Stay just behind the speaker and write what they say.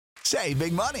Save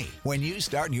big money when you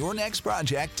start your next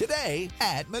project today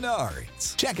at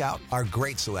Menards. Check out our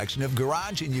great selection of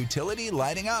garage and utility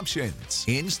lighting options.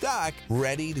 In stock,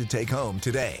 ready to take home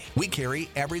today. We carry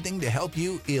everything to help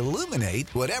you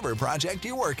illuminate whatever project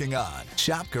you're working on.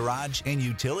 Shop garage and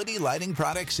utility lighting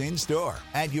products in store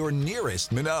at your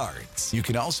nearest Menards. You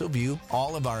can also view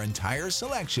all of our entire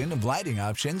selection of lighting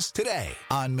options today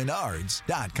on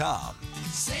Menards.com.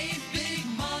 Save big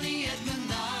money at Menards.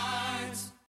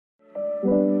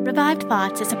 Revived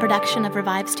Thoughts is a production of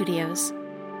Revive Studios.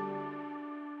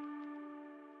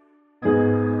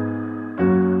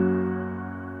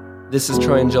 This is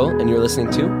Troy and Joel, and you're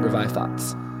listening to Revive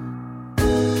Thoughts.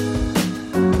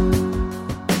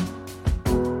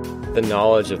 The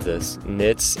knowledge of this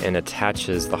knits and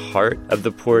attaches the heart of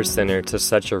the poor sinner to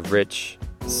such a rich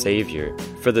Savior.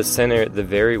 For the sinner, the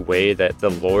very way that the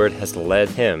Lord has led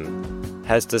him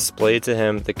has displayed to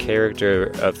him the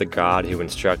character of the God who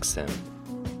instructs him.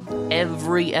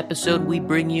 Every episode, we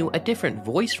bring you a different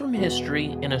voice from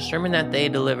history in a sermon that they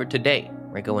delivered today.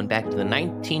 We're going back to the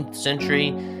 19th century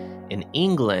in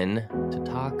England to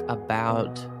talk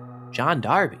about John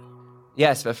Darby.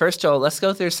 Yes, but first, Joel, let's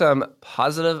go through some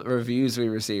positive reviews we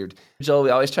received. Joel, we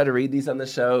always try to read these on the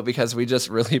show because we just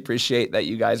really appreciate that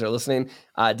you guys are listening.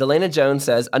 Delana Jones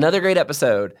says, another great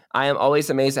episode. I am always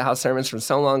amazed at how sermons from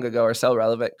so long ago are so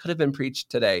relevant. Could have been preached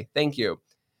today. Thank you.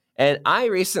 And I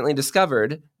recently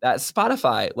discovered that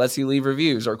Spotify lets you leave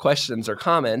reviews or questions or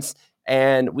comments,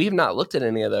 and we've not looked at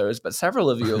any of those, but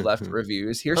several of you have left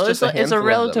reviews. Here's just a handful It's a of them.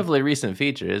 relatively recent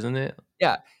feature, isn't it?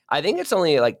 Yeah. I think it's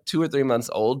only like 2 or 3 months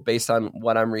old based on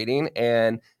what I'm reading.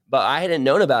 But I hadn't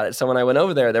known about it. So when I went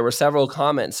over there were several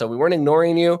comments. So we weren't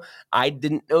ignoring you. I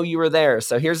didn't know you were there.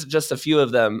 So here's just a few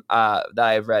of them that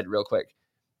I've read real quick.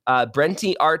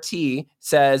 Brenty RT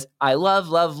says, I love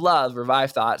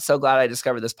Revive Thought. So glad I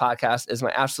discovered this podcast. Is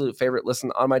my absolute favorite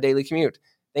listen on my daily commute.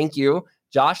 Thank you.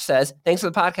 Josh says, thanks for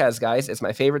the podcast, guys. It's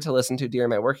my favorite to listen to during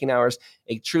my working hours.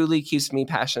 It truly keeps me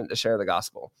passionate to share the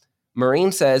gospel.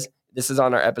 Maureen says, this is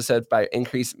on our episode by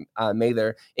Increase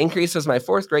Mather. Increase was my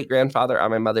 4th great-grandfather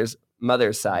on my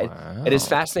mother's side. Wow. It is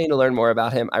fascinating to learn more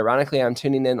about him. Ironically, I'm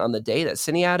tuning in on the day that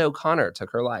Sinead O'Connor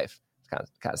took her life. It's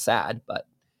kind of sad, but...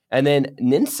 And then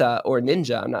Ninsa or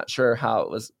Ninja, I'm not sure how it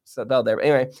was spelled there. But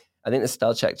anyway, I think the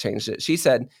spell check changed it. She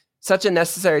said, such a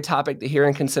necessary topic to hear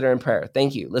and consider in prayer.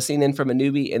 Thank you. Listening in from a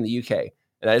newbie in the UK.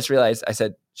 And I just realized I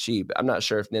said she, but I'm not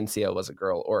sure if Nincia was a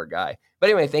girl or a guy. But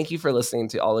anyway, thank you for listening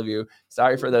to all of you.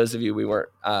 Sorry for those of you we weren't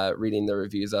reading the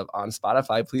reviews of on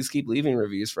Spotify. Please keep leaving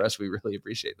reviews for us. We really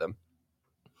appreciate them.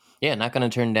 Yeah, not going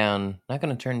to turn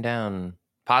down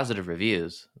positive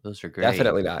reviews. Those are great.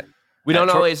 Definitely not. We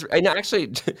don't always. And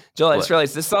actually, Joel, I just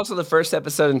realized this is also the first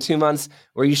episode in 2 months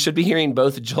where you should be hearing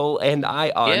both Joel and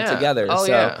I on together. Oh,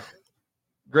 so yeah.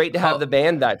 Great to have the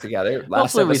band back together.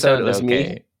 Last episode it was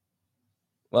me.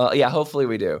 Well, yeah, hopefully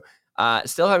we do.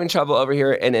 Still having trouble over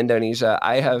here in Indonesia.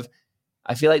 I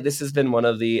feel like this has been one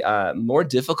of the more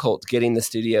difficult getting the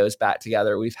studios back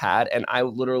together we've had. And I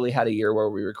literally had a year where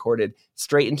we recorded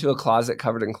straight into a closet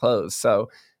covered in clothes.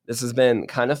 So this has been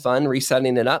kind of fun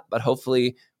resetting it up, but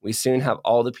hopefully we soon have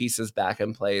all the pieces back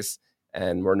in place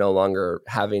and we're no longer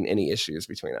having any issues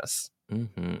between us.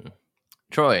 Mm-hmm.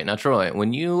 Troy,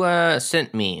 when you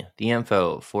sent me the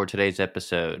info for today's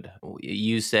episode,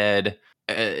 you said,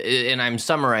 and I'm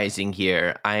summarizing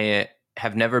here, I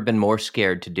have never been more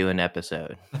scared to do an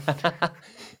episode.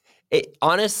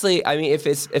 Honestly, I mean,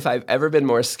 if I've ever been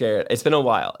more scared, it's been a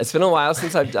while. It's been a while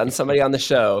since I've done somebody on the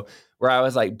show where I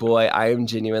was like, boy, I am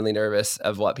genuinely nervous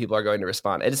of what people are going to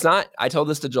respond. It's not, I told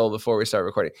this to Joel before we started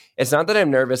recording. It's not that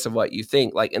I'm nervous of what you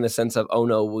think, like in the sense of, oh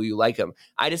no, will you like them?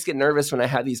 I just get nervous when I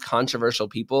have these controversial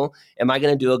people. Am I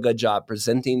going to do a good job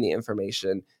presenting the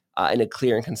information in a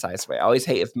clear and concise way? I always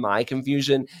hate if my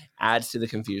confusion adds to the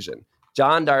confusion.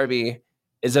 John Darby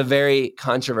is a very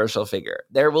controversial figure.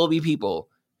 There will be people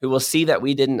who will see that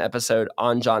we did an episode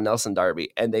on John Nelson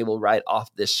Darby, and they will write off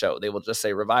this show. They will just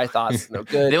say, Revive Thoughts, no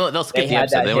good. They'll skip the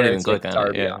episode. They won't even click on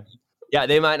Darby it. Yeah,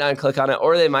 they might not click on it,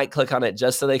 or they might click on it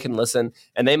just so they can listen.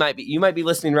 And you might be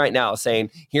listening right now saying,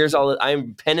 here's all,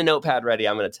 I'm pen and notepad ready.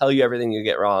 I'm going to tell you everything you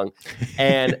get wrong.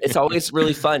 And it's always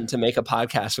really fun to make a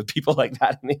podcast with people like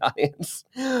that in the audience.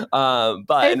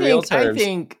 But in real terms,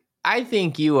 I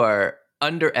think you are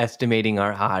underestimating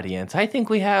our audience. I think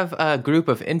we have a group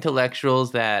of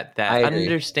intellectuals that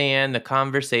understand the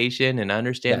conversation and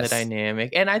understand the dynamic.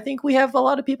 And I think we have a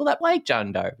lot of people that like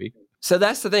John Darby. So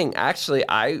that's the thing. Actually,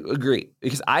 I agree,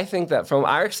 because I think that from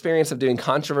our experience of doing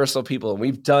controversial people, and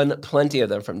we've done plenty of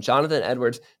them, from Jonathan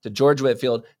Edwards to George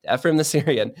Whitfield to Ephraim the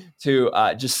Syrian to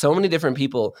just so many different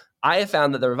people, I have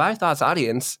found that the Revive Thoughts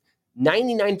audience,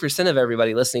 99% of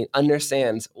everybody listening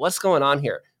understands what's going on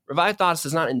here. Revived Thoughts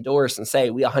does not endorse and say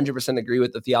we 100% agree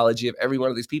with the theology of every one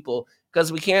of these people,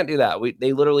 because we can't do that.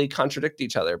 They literally contradict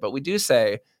each other. But we do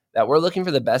say that we're looking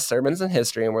for the best sermons in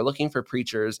history, and we're looking for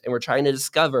preachers, and we're trying to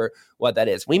discover what that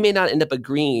is. We may not end up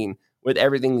agreeing with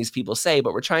everything these people say,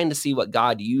 but we're trying to see what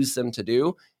God used them to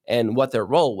do and what their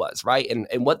role was, right?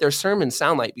 And what their sermons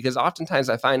sound like, because oftentimes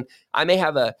I find I may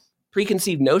have a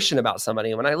preconceived notion about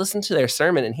somebody, and when I listen to their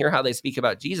sermon and hear how they speak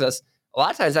about Jesus, a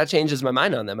lot of times that changes my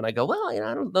mind on them. And I go, well, I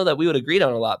don't know that we would agree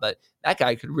on a lot, but that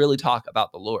guy could really talk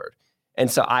about the Lord. And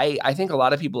so I think a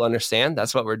lot of people understand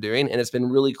that's what we're doing. And it's been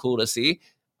really cool to see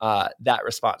that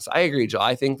response. I agree, Joel.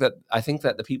 I think that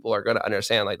the people are going to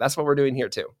understand, like, that's what we're doing here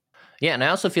too. Yeah, and I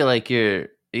also feel like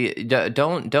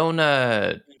don't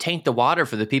taint the water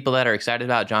for the people that are excited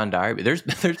about John Darby. There's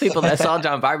people that saw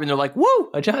John Darby and they're like,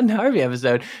 "Woo, a John Darby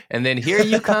episode!" And then here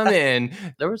you come in.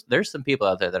 There's some people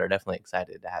out there that are definitely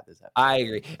excited to have this episode. I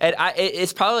agree, and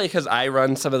it's probably because I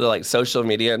run some of the like social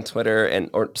media and Twitter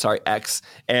X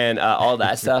and all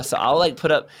that stuff. So I'll like put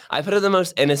up the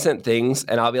most innocent things,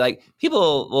 and I'll be like,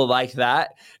 people will like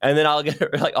that, and then I'll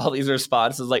get like all these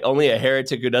responses like only a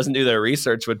heretic who doesn't do their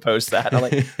research would post that. I'm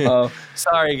like, oh,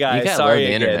 sorry guys,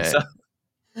 sorry again.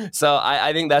 So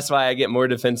I think that's why I get more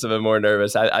defensive and more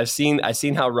nervous. I've seen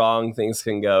how wrong things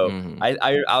can go.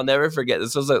 Mm-hmm. I'll never forget.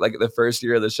 This was like the first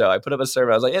year of the show. I put up a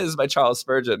sermon. I was like, "Yeah, this is by Charles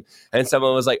Spurgeon," and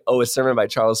someone was like, "Oh, a sermon by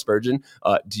Charles Spurgeon?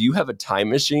 Do you have a time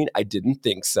machine?" I didn't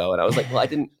think so, and I was like, "Well, I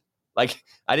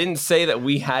didn't say that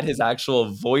we had his actual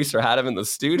voice or had him in the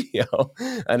studio."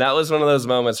 And that was one of those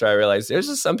moments where I realized there's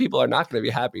just some people are not going to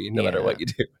be happy no matter what you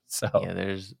do. So yeah,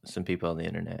 there's some people on the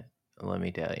internet. Let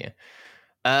me tell you.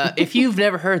 If you've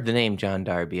never heard the name John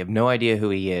Darby, have no idea who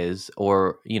he is,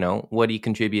 or what he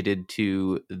contributed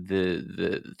to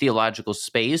the theological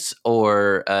space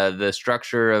or the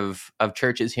structure of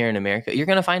churches here in America, you're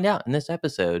going to find out in this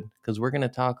episode, because we're going to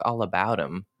talk all about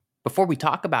him. Before we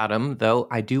talk about him, though,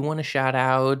 I do want to shout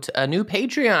out a new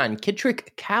Patreon,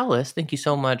 Kittrick Callis. Thank you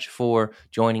so much for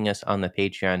joining us on the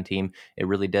Patreon team. It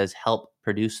really does help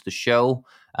produce the show.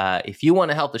 If you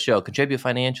want to help the show, contribute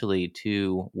financially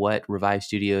to what Revive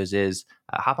Studios is,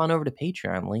 hop on over to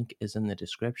Patreon. Link is in the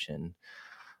description.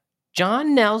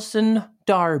 John Nelson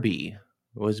Darby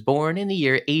was born in the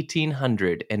year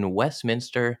 1800 in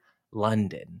Westminster,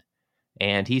 London.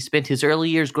 And he spent his early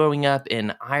years growing up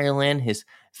in Ireland. His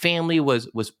family was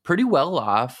pretty well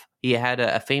off. He had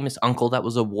a famous uncle that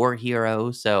was a war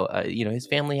hero. So, his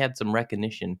family had some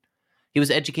recognition. He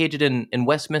was educated in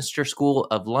Westminster School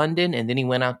of London, and then he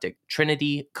went out to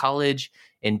Trinity College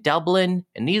in Dublin.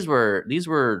 And these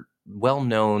were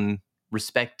well-known,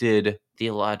 respected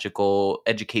theological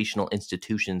educational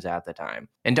institutions at the time.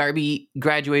 And Darby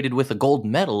graduated with a gold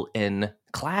medal in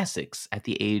classics at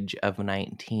the age of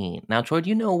 19. Now, Troy, do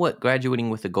you know what graduating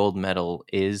with a gold medal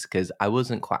is? Because I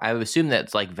wasn't quite. I assume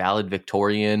that's like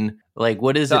valedictorian. Like,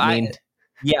 what does it mean?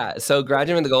 Yeah, so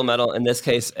graduating with the gold medal, in this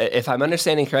case, if I'm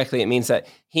understanding correctly, it means that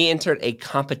he entered a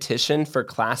competition for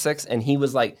classics, and he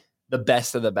was like the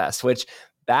best of the best, which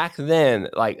back then,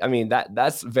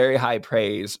 that's very high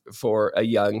praise for a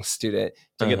young student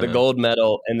to get the gold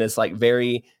medal in this like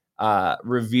very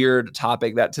revered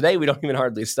topic that today we don't even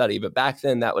hardly study. But back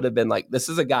then that would have been like, this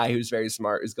is a guy who's very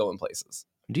smart, who's going places.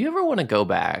 Do you ever want to go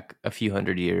back a few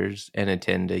hundred years and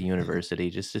attend a university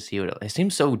just to see what it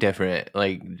seems so different,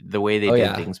 like the way they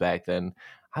did things back then?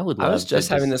 I was just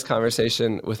having this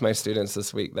conversation with my students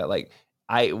this week that like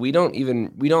we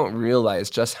don't realize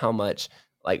just how much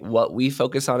like what we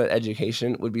focus on at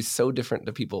education would be so different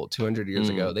to people 200 years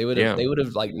ago. They would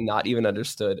have like not even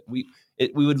understood. We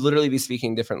would literally be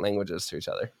speaking different languages to each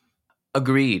other.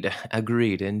 Agreed,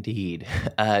 indeed.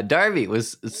 Darby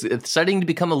was starting to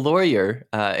become a lawyer,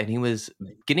 and he was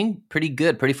getting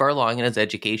pretty far along in his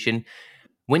education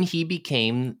when he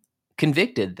became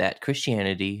convicted that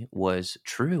Christianity was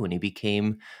true, and he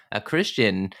became a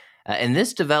Christian. And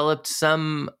this developed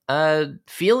some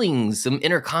feelings, some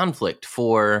inner conflict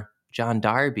for John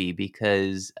Darby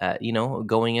because,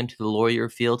 going into the lawyer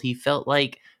field, he felt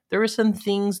like there were some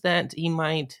things that he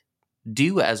might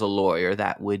do as a lawyer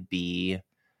that would be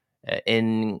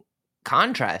in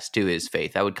contrast to his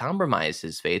faith, that would compromise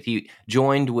his faith. He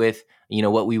joined with,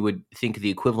 what we would think the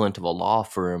equivalent of a law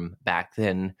firm back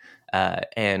then.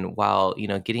 And while,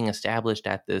 getting established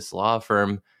at this law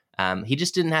firm, he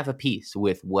just didn't have a peace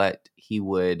with what he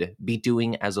would be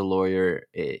doing as a lawyer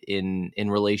in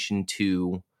relation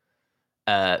to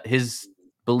his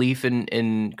belief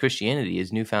in Christianity,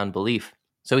 his newfound belief.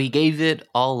 So he gave it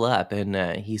all up, and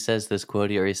he says this quote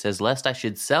here. He says, "Lest I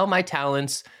should sell my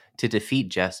talents to defeat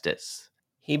justice."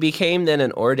 He became then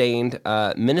an ordained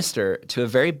minister to a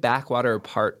very backwater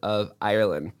part of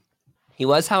Ireland. He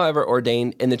was, however,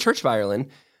 ordained in the Church of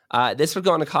Ireland. This would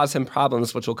go on to cause him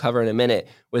problems, which we'll cover in a minute,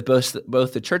 with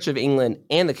both the Church of England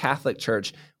and the Catholic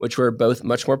Church, which were both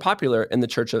much more popular in the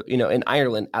Church of, in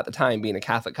Ireland at the time, being a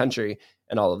Catholic country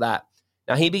and all of that.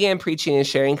 Now, he began preaching and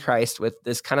sharing Christ with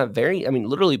this kind of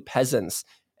literally peasants,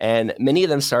 and many of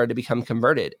them started to become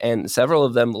converted, and several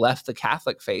of them left the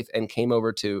Catholic faith and came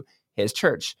over to his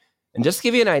church. And just to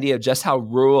give you an idea of just how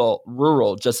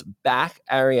rural, just back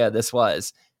area this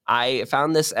was, I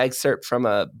found this excerpt from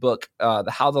a book,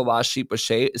 How the Lost Sheep Was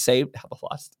Saved. How the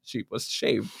Lost Sheep Was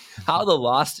Shaved. How the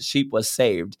Lost Sheep Was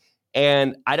Saved.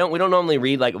 And we don't normally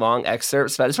read like long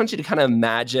excerpts, but I just want you to kind of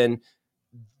imagine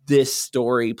this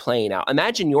story playing out.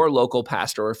 Imagine your local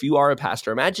pastor, or if you are a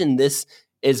pastor, imagine this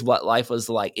is what life was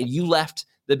like. And you left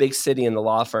the big city and the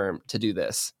law firm to do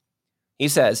this. He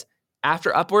says,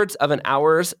 after upwards of an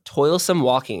hour's toilsome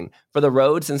walking, for the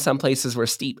roads in some places were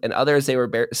steep, and others they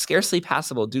were scarcely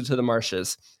passable due to the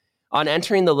marshes. On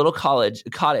entering the little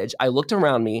cottage, I looked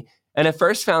around me, and at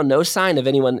first found no sign of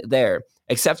anyone there,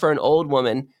 except for an old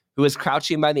woman who was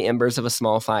crouching by the embers of a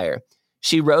small fire.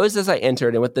 She rose as I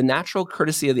entered, and with the natural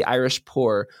courtesy of the Irish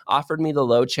poor, offered me the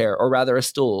low chair, or rather a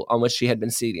stool, on which she had been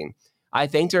sitting. I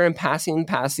thanked her, and passing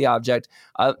past the object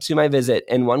to my visit,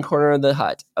 in one corner of the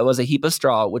hut was a heap of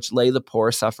straw, which lay the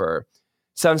poor sufferer.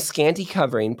 Some scanty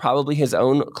covering, probably his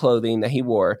own clothing that he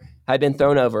wore, had been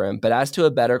thrown over him, but as to a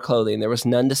better clothing, there was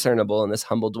none discernible in this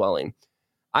humble dwelling.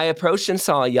 I approached and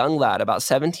saw a young lad, about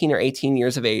 17 or 18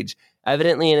 years of age,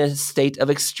 evidently in a state of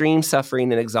extreme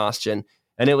suffering and exhaustion,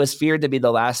 and it was feared to be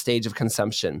the last stage of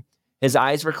consumption. His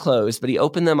eyes were closed, but he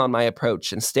opened them on my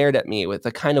approach and stared at me with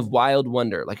a kind of wild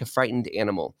wonder, like a frightened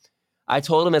animal. I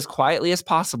told him as quietly as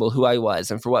possible who I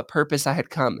was and for what purpose I had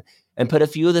come, and put a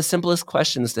few of the simplest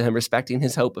questions to him respecting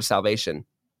his hope of salvation.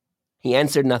 He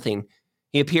answered nothing.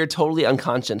 He appeared totally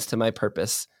unconscious to my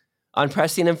purpose. On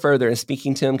pressing him further and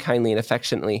speaking to him kindly and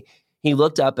affectionately, he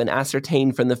looked up and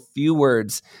ascertained from the few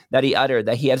words that he uttered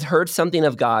that he had heard something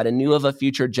of God and knew of a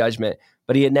future judgment,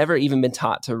 but he had never even been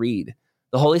taught to read.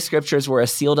 The Holy Scriptures were a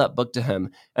sealed-up book to him,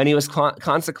 and he was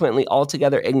consequently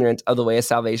altogether ignorant of the way of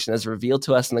salvation as revealed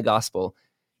to us in the gospel.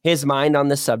 His mind on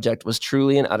this subject was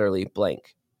truly and utterly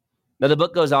blank. Now, the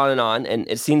book goes on, and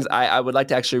it seems I would like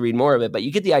to actually read more of it, but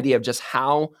you get the idea of just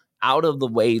how out of the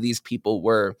way these people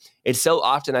were. It's so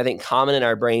often, I think, common in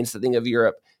our brains to think of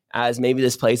Europe as maybe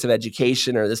this place of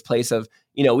education, or this place of,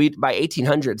 we by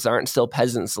 1800s aren't still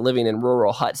peasants living in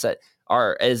rural huts that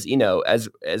are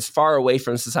as far away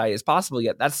from society as possible.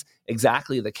 Yet that's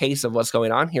exactly the case of what's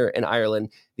going on here in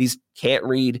Ireland. These can't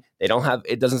read. They don't have,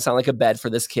 it doesn't sound like a bed for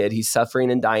this kid. He's suffering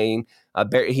and dying.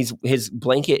 His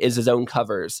blanket is his own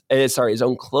his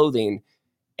own clothing.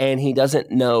 And he doesn't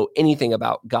know anything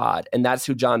about God. And that's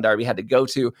who John Darby had to go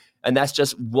to. And that's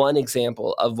just one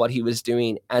example of what he was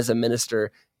doing as a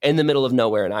minister in the middle of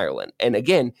nowhere in Ireland. And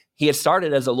again, he had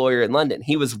started as a lawyer in London.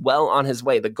 He was well on his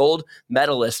way, the gold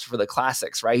medalist for the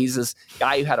classics, right? He's this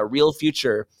guy who had a real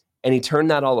future, and he turned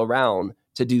that all around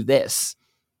to do this.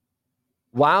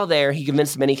 While there, he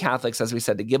convinced many Catholics, as we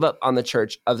said, to give up on the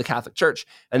Catholic Church,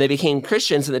 and they became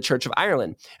Christians in the Church of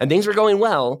Ireland. And things were going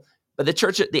well, but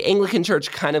the Anglican Church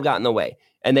kind of got in the way.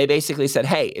 And they basically said,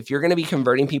 hey, if you're going to be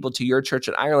converting people to your church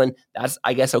in Ireland, that's,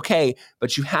 I guess, okay,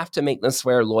 but you have to make them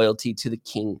swear loyalty to the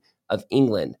King of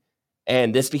England.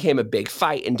 And this became a big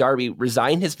fight, and Darby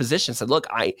resigned his position, said, look,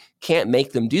 I can't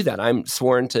make them do that. I'm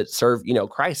sworn to serve,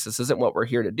 Christ. This isn't what we're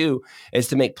here to do, is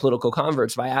to make political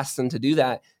converts. If I ask them to do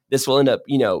that, this will end up,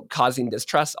 causing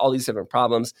distrust, all these different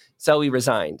problems. So he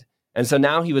resigned. And so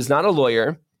now he was not a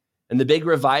lawyer, and the big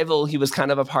revival he was kind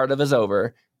of a part of is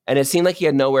over, and it seemed like he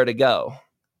had nowhere to go.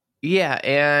 Yeah,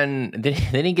 and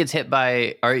then he gets hit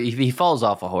by, or he falls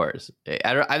off a horse.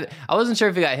 I wasn't sure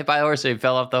if he got hit by a horse or he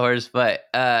fell off the horse, but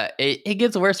it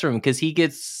gets worse for him because he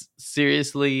gets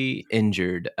seriously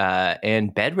injured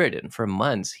and bedridden for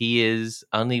months. He is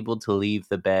unable to leave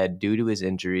the bed due to his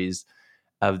injuries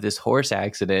of this horse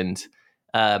accident.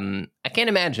 I can't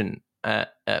imagine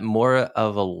more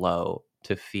of a low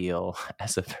to feel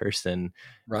as a person.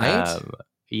 Right?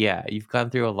 Yeah, you've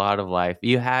gone through a lot of life.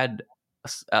 You had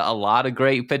a lot of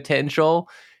great potential,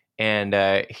 and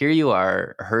here you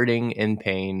are hurting in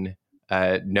pain,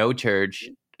 no church,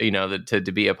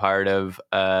 to be a part of,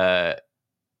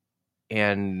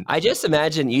 and I just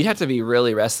imagine you'd have to be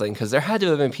really wrestling, because there had to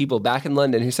have been people back in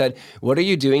London who said, what are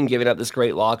you doing giving up this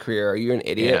great law career? Are you an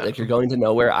idiot? Yeah. Like, you're going to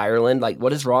nowhere, Ireland? Like,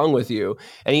 what is wrong with you?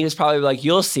 And he was probably like,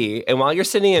 you'll see. And while you're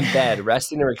sitting in bed,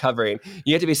 resting and recovering,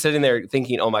 you have to be sitting there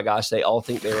thinking, oh my gosh, they all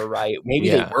think they were right. Maybe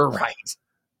they were right.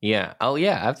 Yeah. Oh,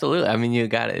 yeah, absolutely. I mean,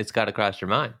 it's got to cross your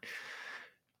mind.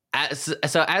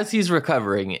 So as he's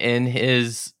recovering in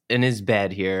his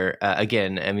bed here,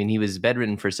 again, I mean, he was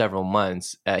bedridden for several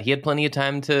months. He had plenty of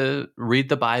time to read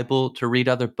the Bible, to read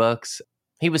other books.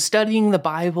 He was studying the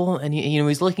Bible, and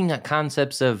he's looking at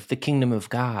concepts of the kingdom of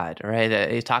God,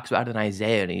 right? He talks about it in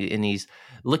Isaiah, and he's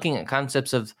looking at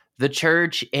concepts of the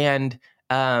church, and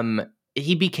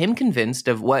he became convinced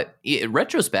of what, in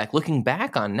retrospect, looking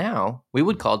back on now, we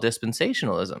would call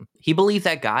dispensationalism. He believed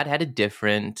that God had a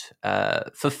different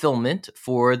fulfillment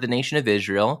for the nation of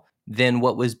Israel than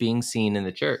what was being seen in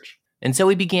the church. And so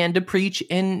he began to preach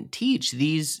and teach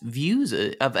these views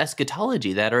of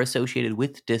eschatology that are associated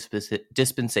with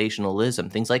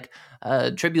dispensationalism, things like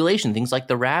tribulation, things like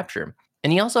the rapture.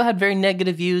 And he also had very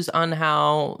negative views on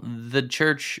how the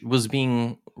church was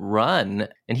being run.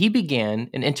 And he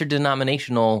began an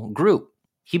interdenominational group.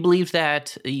 He believed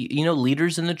that,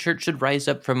 leaders in the church should rise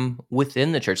up from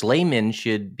within the church. Laymen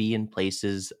should be in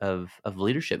places of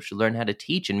leadership, should learn how to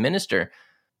teach and minister.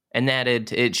 And that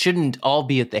it shouldn't all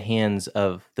be at the hands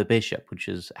of the bishop, which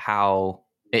is how,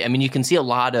 I mean, you can see a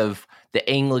lot of the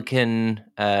Anglican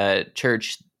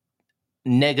church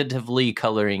negatively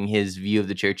coloring his view of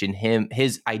the church, and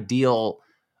his ideal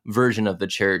version of the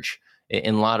church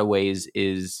in a lot of ways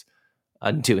is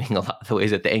undoing a lot of the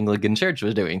ways that the Anglican church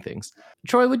was doing things.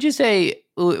 Troy, would you say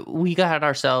we got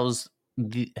ourselves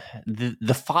the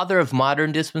father of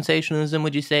modern dispensationalism?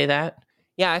 Would you say that?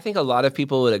 Yeah, I think a lot of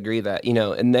people would agree that,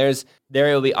 and there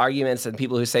will be arguments and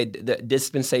people who say that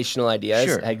dispensational ideas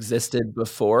Sure. existed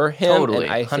before him. Totally,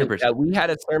 And I think 100%. that we had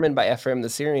a sermon by Ephraim the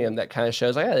Syrian that kind of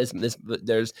shows like,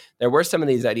 there were some of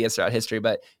these ideas throughout history,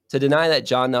 but to deny that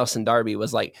John Nelson Darby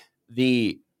was like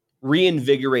the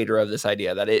reinvigorator of this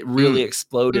idea, that it really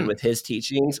exploded with his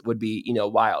teachings, would be,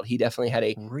 wild. He definitely had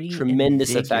a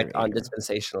tremendous effect on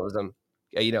dispensationalism,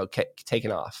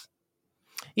 taking off.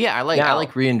 Yeah, I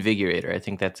like reinvigorator. I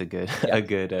think that's a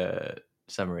good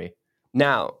summary.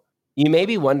 Now, you may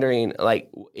be wondering,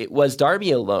 was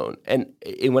Darby alone? And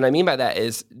what I mean by that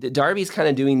is Darby's kind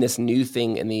of doing this new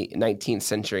thing in the 19th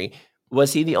century.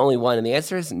 Was he the only one? And the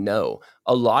answer is no.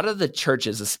 A lot of the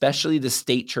churches, especially the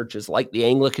state churches like the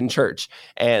Anglican Church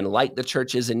and like the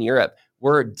churches in Europe,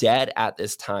 were dead at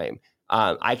this time.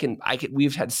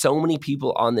 We've had so many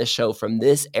people on this show from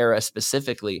this era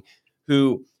specifically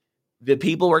who the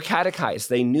people were catechized.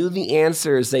 They knew the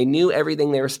answers. They knew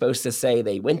everything they were supposed to say.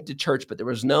 They went to church, but there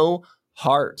was no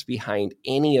heart behind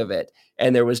any of it.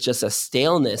 And there was just a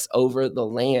staleness over the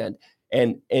land.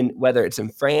 And whether it's in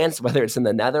France, whether it's in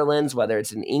the Netherlands, whether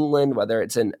it's in England, whether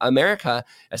it's in America,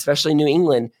 especially New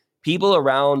England, people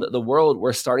around the world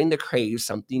were starting to crave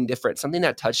something different, something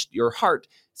that touched your heart,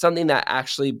 something that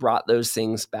actually brought those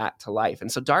things back to life.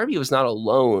 And so Darby was not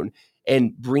alone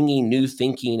and bringing new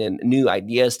thinking and new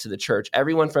ideas to the church.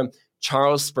 Everyone from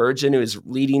Charles Spurgeon, who is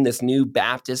leading this new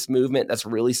Baptist movement that's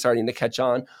really starting to catch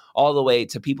on, all the way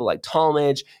to people like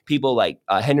Talmage, people like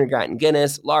Henry Grattan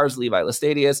Guinness, Lars Levi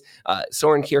Lestadius,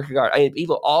 Soren Kierkegaard. I mean,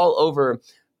 people all over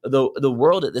the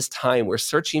world at this time were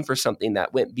searching for something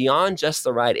that went beyond just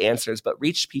the right answers, but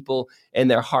reached people in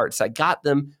their hearts, that got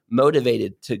them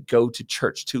motivated to go to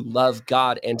church, to love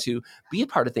God, and to be a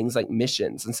part of things like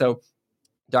missions. And so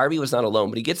Darby was not alone,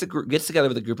 but he gets together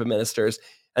with a group of ministers,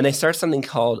 and they start something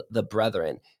called the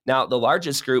Brethren. Now, the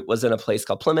largest group was in a place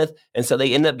called Plymouth, and so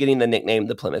they end up getting the nickname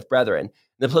the Plymouth Brethren.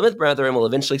 The Plymouth Brethren will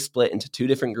eventually split into two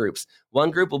different groups.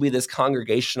 One group will be this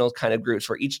congregational kind of groups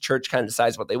where each church kind of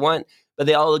decides what they want, but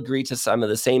they all agree to some of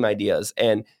the same ideas.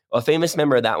 And a famous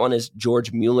member of that one is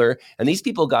George Mueller. And these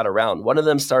people got around. One of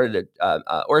them started an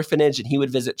orphanage, and he would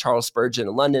visit Charles Spurgeon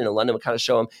in London, and London would kind of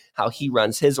show him how he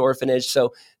runs his orphanage.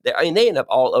 So they end up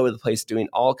all over the place doing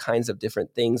all kinds of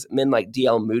different things. Men like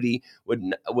D.L. Moody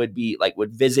would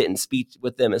visit and speak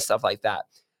with them and stuff like that.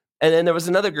 And then there was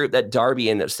another group that Darby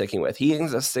ended up sticking with. He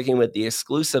ended up sticking with the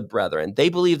Exclusive Brethren. They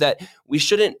believe that we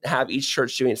shouldn't have each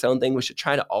church doing its own thing. We should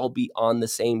try to all be on the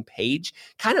same page,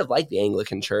 kind of like the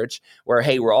Anglican Church, where,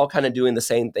 hey, we're all kind of doing the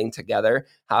same thing together.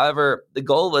 However, the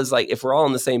goal was like, if we're all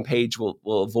on the same page, we'll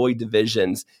avoid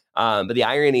divisions. But the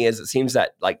irony is, it seems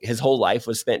that like his whole life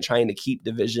was spent trying to keep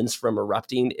divisions from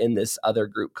erupting in this other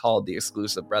group called the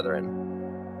Exclusive Brethren.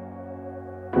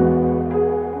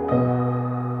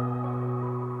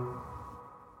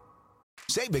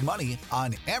 Save big money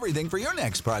on everything for your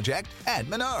next project at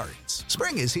Menards.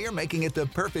 Spring is here, making it the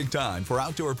perfect time for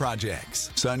outdoor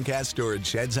projects. Suncast storage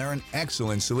sheds are an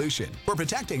excellent solution for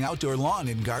protecting outdoor lawn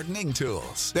and gardening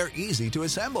tools. They're easy to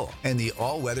assemble, and the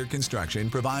all-weather construction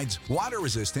provides water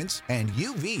resistance and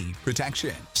UV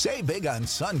protection. Save big on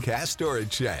Suncast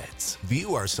storage sheds.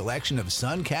 View our selection of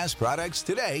Suncast products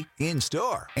today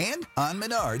in-store and on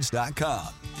Menards.com.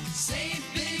 Save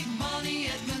big money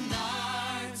at Menards.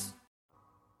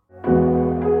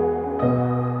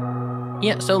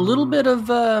 Yeah, so a little bit of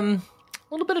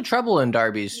trouble in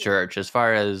Darby's church, as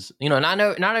far as,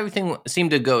 not everything seemed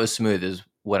to go as smooth as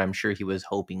what I'm sure he was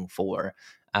hoping for.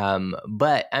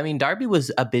 But I mean, Darby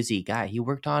was a busy guy. He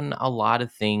worked on a lot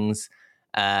of things,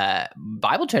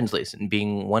 Bible translation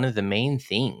being one of the main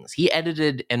things. He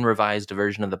edited and revised a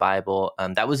version of the Bible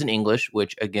that was in English,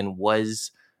 which again was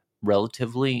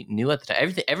relatively new at the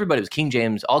time. Everybody was King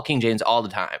James all the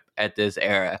time at this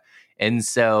era. And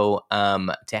so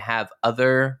to have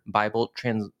other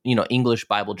English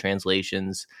Bible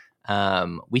translations,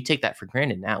 we take that for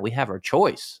granted now. We have our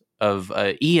choice of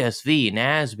ESV,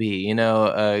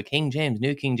 NASB, King James,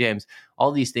 New King James,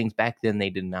 all these things. Back then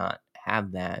they did not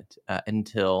have that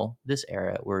until this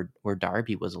era where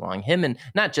Darby was along. Him, and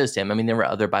not just him. I mean, there were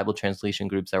other Bible translation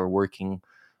groups that were working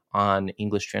on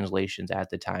English translations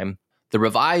at the time. The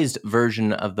revised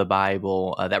version of the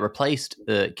Bible that replaced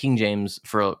King James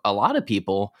for a lot of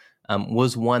people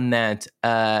was one that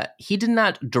he did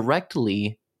not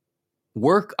directly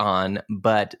work on,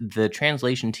 but the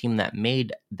translation team that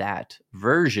made that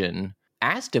version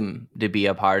asked him to be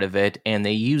a part of it, and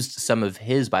they used some of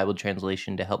his Bible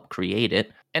translation to help create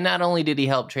it. And not only did he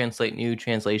help translate new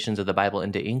translations of the Bible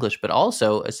into English, but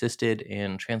also assisted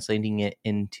in translating it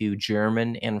into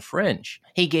German and French.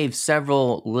 He gave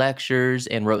several lectures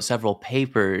and wrote several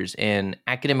papers in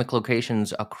academic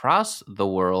locations across the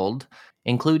world,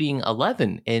 including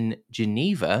 11 in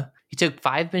Geneva. He took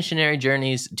 5 missionary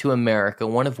journeys to America,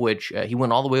 one of which he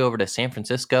went all the way over to San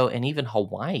Francisco and even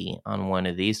Hawaii on one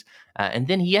of these. And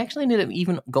then he actually ended up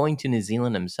even going to New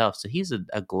Zealand himself. So he's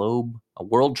a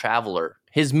world traveler.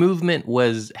 His movement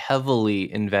was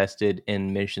heavily invested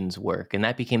in missions work, and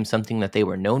that became something that they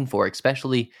were known for,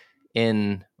 especially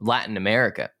in Latin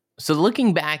America. So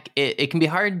looking back, it can be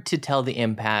hard to tell the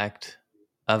impact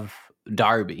of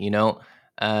Darby,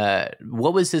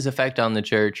 what was his effect on the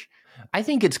church? I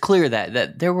think it's clear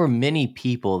that there were many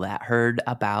people that heard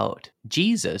about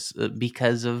Jesus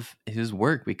because of his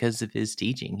work, because of his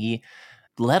teaching. He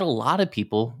led a lot of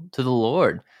people to the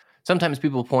Lord. Sometimes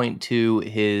people point to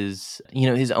his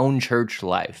own church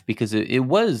life because it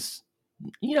was,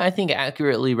 I think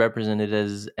accurately represented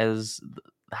as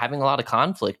having a lot of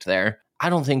conflict there. I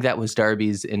don't think that was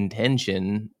Darby's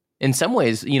intention. In some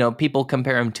ways, people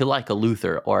compare him to like a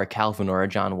Luther or a Calvin or a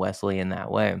John Wesley in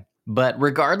that way. But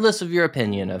regardless of your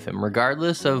opinion of him,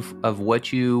 regardless of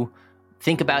what you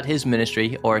think about his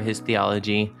ministry or his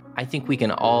theology, I think we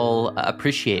can all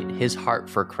appreciate his heart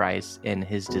for Christ and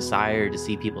his desire to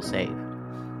see people saved.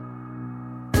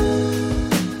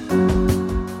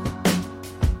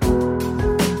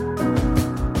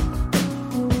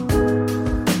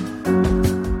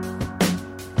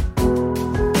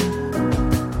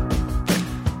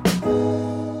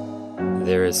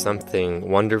 There is something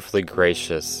wonderfully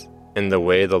gracious in the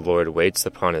way the Lord waits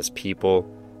upon his people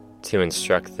to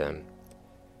instruct them.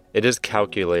 It is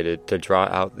calculated to draw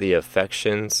out the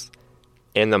affections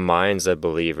and the minds of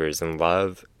believers in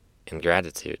love and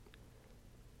gratitude.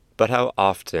 But how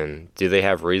often do they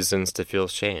have reasons to feel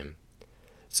shame,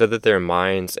 so that their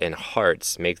minds and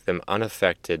hearts make them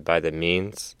unaffected by the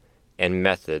means and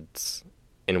methods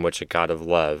in which a God of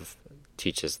love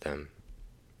teaches them?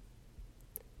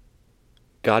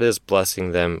 God is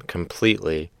blessing them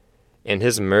completely, and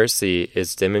his mercy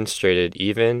is demonstrated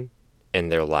even in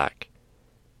their lack.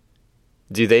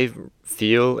 Do they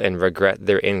feel and regret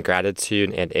their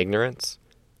ingratitude and ignorance?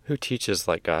 Who teaches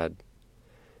like God?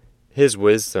 His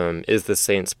wisdom is the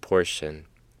saints' portion.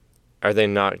 Are they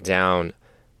knocked down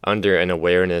under an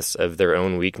awareness of their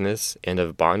own weakness and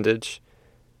of bondage?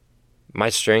 My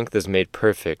strength is made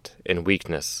perfect in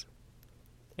weakness.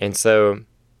 And so,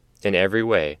 in every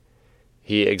way,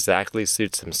 he exactly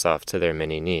suits himself to their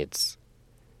many needs.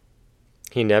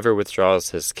 He never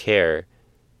withdraws his care.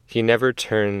 He never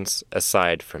turns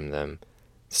aside from them,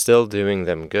 still doing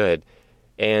them good.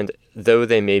 And though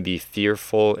they may be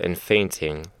fearful and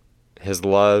fainting, his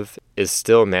love is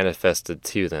still manifested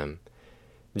to them.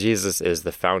 Jesus is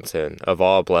the fountain of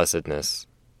all blessedness,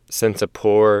 sent to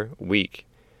poor, weak,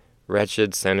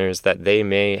 wretched sinners that they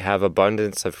may have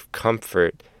abundance of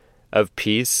comfort, of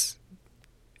peace,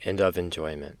 and of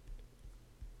enjoyment.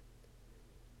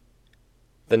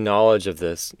 The knowledge of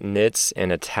this knits and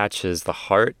attaches the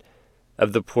heart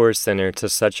of the poor sinner to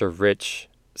such a rich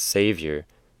Savior.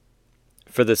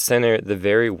 For the sinner, the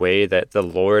very way that the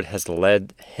Lord has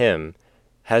led him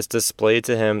has displayed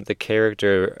to him the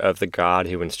character of the God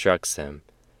who instructs him,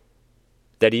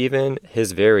 that even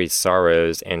his very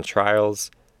sorrows and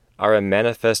trials are a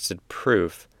manifested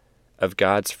proof of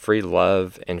God's free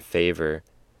love and favor,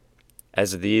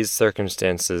 as these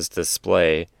circumstances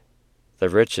display the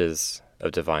riches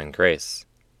of divine grace.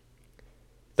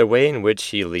 The way in which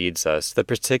he leads us, the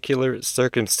particular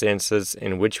circumstances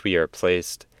in which we are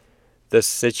placed, the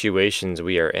situations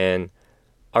we are in,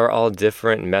 are all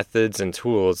different methods and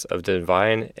tools of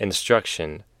divine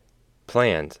instruction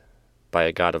planned by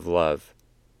a God of love.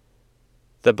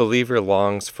 The believer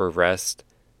longs for rest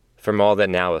from all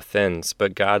that now offends,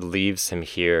 but God leaves him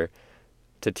here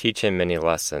to teach him many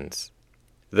lessons.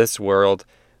 This world,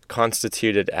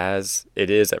 constituted as it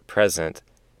is at present,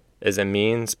 is a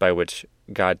means by which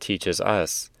God teaches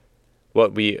us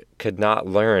what we could not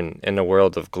learn in a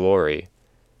world of glory.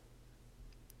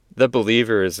 The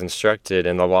believer is instructed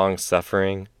in the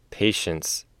long-suffering,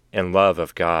 patience, and love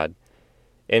of God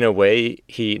in a way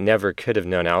he never could have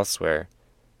known elsewhere.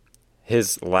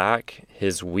 His lack,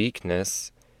 his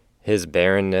weakness, his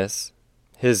barrenness,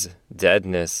 his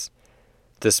deadness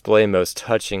display most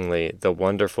touchingly the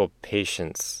wonderful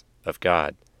patience of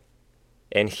God.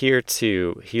 And here,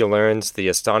 too, he learns the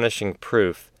astonishing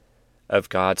proof of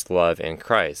God's love in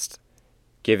Christ,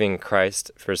 giving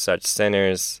Christ for such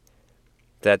sinners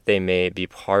that they may be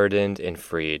pardoned and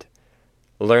freed,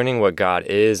 learning what God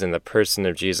is in the person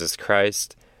of Jesus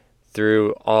Christ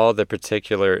through all the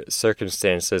particular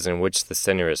circumstances in which the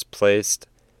sinner is placed.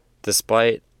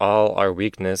 Despite all our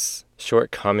weakness,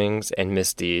 shortcomings, and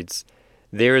misdeeds,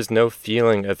 there is no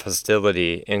feeling of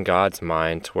hostility in God's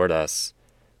mind toward us,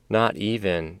 not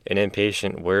even an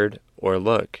impatient word or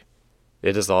look.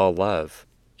 It is all love.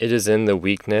 It is in the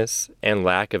weakness and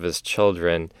lack of his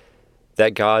children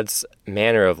that God's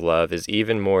manner of love is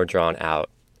even more drawn out.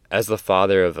 As the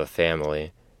father of a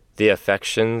family, the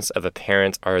affections of a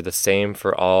parent are the same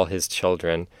for all his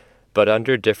children, but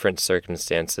under different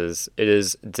circumstances it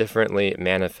is differently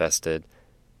manifested.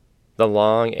 The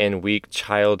long and weak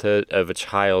childhood of a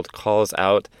child calls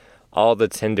out all the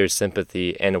tender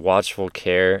sympathy and watchful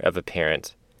care of a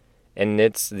parent, and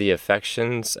knits the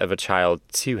affections of a child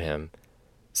to him.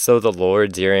 So the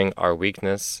Lord, during our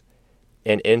weakness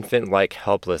and infant-like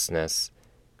helplessness,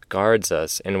 guards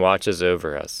us and watches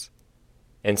over us.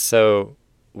 And so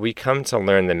we come to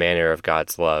learn the manner of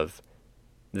God's love.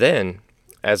 Then,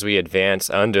 as we advance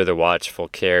under the watchful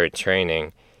care and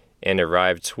training and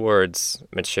arrive towards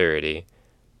maturity,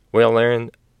 we'll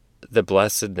learn the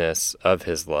blessedness of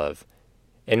his love,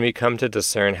 and we come to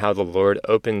discern how the Lord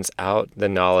opens out the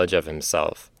knowledge of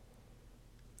himself.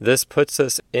 This puts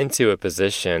us into a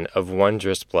position of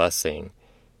wondrous blessing.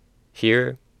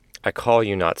 Here, I call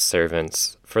you not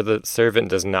servants, for the servant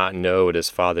does not know what his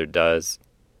father does,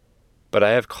 but I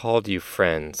have called you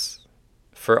friends,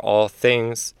 for all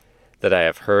things that I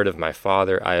have heard of my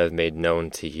Father I have made known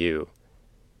to you.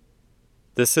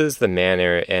 This is the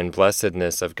manner and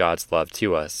blessedness of God's love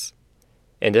to us.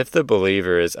 And if the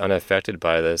believer is unaffected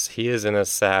by this, he is in a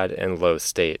sad and low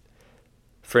state.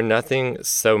 For nothing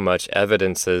so much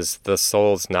evidences the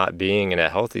soul's not being in a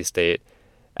healthy state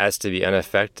as to be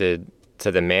unaffected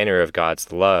to the manner of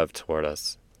God's love toward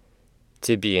us,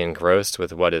 to be engrossed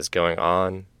with what is going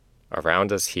on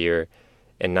around us here,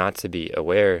 and not to be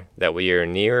aware that we are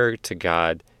nearer to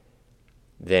God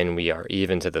than we are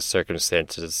even to the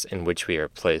circumstances in which we are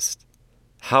placed.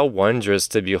 How wondrous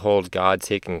to behold God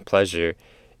taking pleasure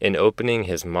in opening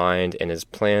his mind and his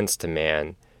plans to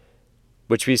man,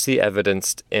 which we see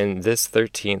evidenced in this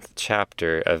 13th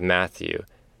chapter of Matthew,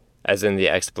 as in the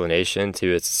explanation to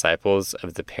his disciples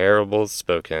of the parables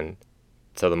spoken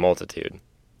to the multitude.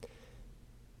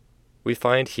 We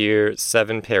find here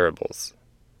 7 parables.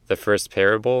 The first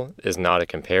parable is not a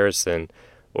comparison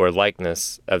or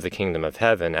likeness of the kingdom of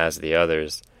heaven as the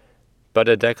others, but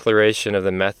a declaration of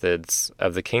the methods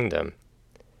of the kingdom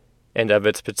and of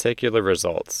its particular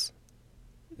results.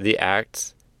 The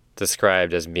act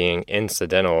described as being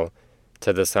incidental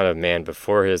to the Son of Man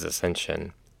before his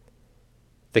ascension.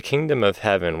 The kingdom of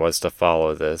heaven was to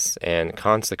follow this, and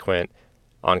consequent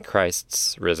on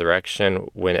Christ's resurrection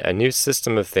when a new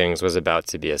system of things was about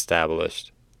to be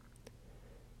established.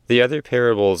 The other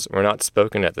parables were not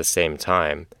spoken at the same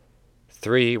time.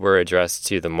 3 were addressed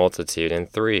to the multitude, and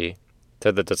 3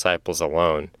 to the disciples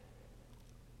alone.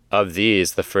 Of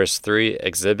these, the first 3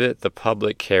 exhibit the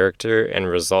public character and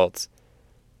results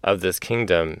of this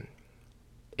kingdom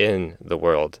in the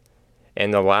world,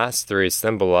 and the last three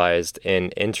symbolized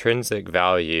in intrinsic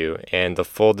value and the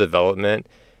full development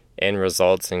and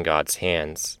results in God's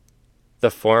hands.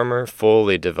 The former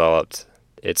fully developed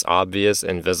its obvious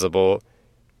and visible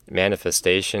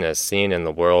manifestation as seen in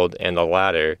the world, and the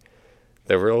latter,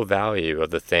 the real value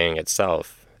of the thing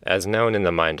itself, as known in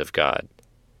the mind of God.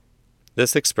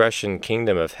 This expression,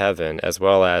 kingdom of heaven, as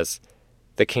well as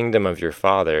the kingdom of your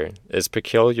Father, is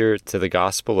peculiar to the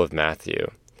Gospel of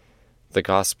Matthew, the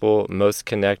Gospel most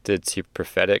connected to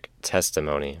prophetic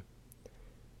testimony.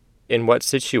 In what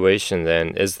situation,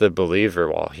 then, is the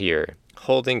believer while here,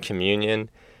 holding communion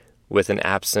with an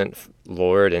absent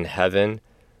Lord in heaven,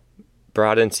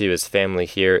 brought into his family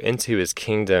here, into his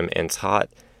kingdom, and taught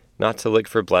not to look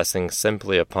for blessings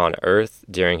simply upon earth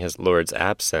during his Lord's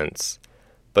absence,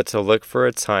 but to look for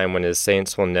a time when his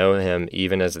saints will know him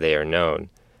even as they are known?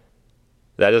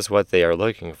 That is what they are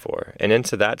looking for, and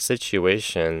into that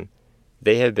situation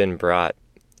they have been brought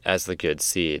as the good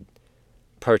seed,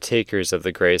 partakers of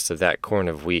the grace of that corn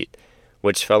of wheat,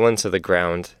 which fell into the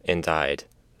ground and died,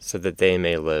 so that they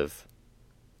may live.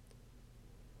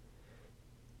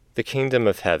 The kingdom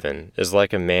of heaven is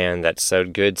like a man that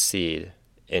sowed good seed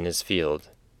in his field.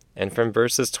 And from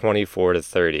verses 24 to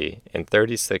 30 and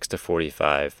 36 to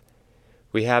 45,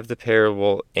 we have the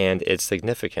parable and its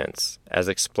significance, as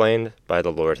explained by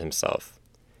the Lord himself.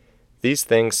 These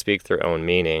things speak their own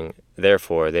meaning,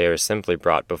 therefore they are simply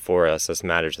brought before us as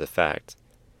matters of fact.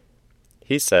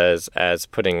 He says, as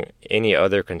putting any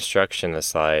other construction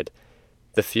aside,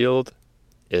 the field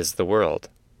is the world.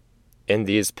 In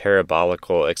these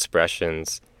parabolical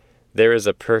expressions, there is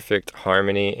a perfect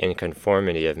harmony and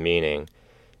conformity of meaning.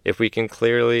 If we can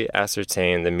clearly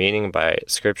ascertain the meaning by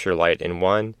Scripture light in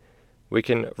one, we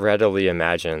can readily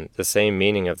imagine the same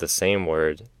meaning of the same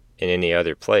word in any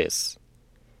other place.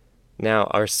 Now,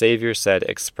 our Savior said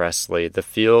expressly, the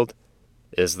field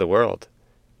is the world.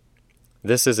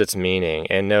 This is its meaning,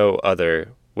 and no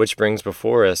other, which brings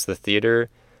before us the theater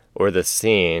or the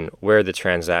scene where the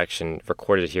transaction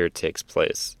recorded here takes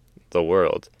place, the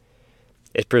world.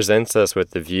 It presents us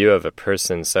with the view of a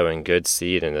person sowing good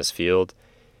seed in his field.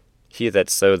 He that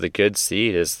sowed the good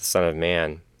seed is the Son of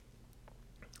Man,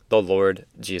 the Lord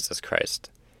Jesus Christ.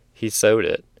 He sowed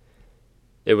it.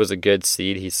 It was a good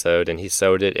seed he sowed, and he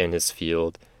sowed it in his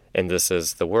field, and this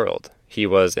is the world. He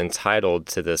was entitled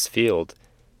to this field.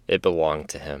 It belonged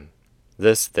to him.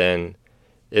 This, then,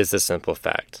 is the simple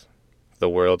fact. The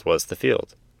world was the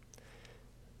field.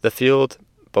 The field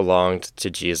belonged to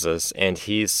Jesus, and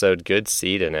he sowed good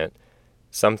seed in it,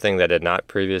 something that had not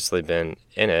previously been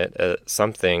in it,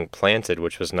 something planted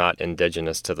which was not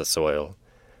indigenous to the soil.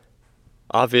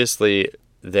 Obviously,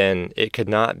 then, it could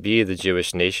not be the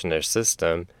Jewish nation or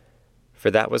system,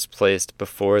 for that was placed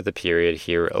before the period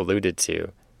here alluded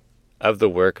to, of the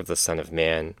work of the Son of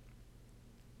Man.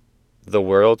 The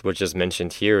world which is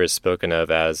mentioned here is spoken of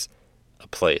as a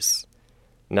place,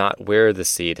 not where the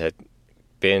seed had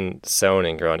been sown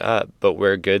and grown up, but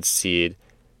where good seed,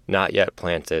 not yet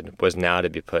planted, was now to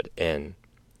be put in.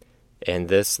 And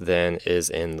this then is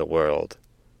in the world.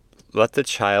 Let the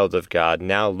child of God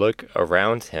now look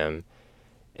around him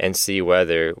and see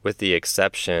whether, with the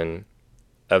exception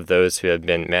of those who have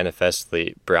been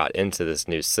manifestly brought into this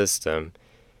new system,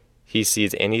 he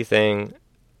sees anything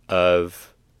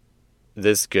of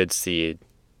this good seed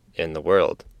in the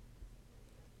world.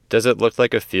 Does it look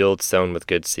like a field sown with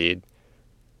good seed?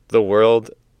 The world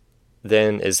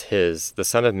then is his, the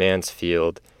Son of Man's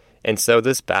field, and so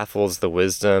this baffles the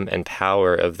wisdom and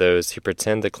power of those who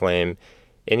pretend to claim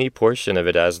any portion of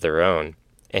it as their own,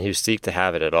 and who seek to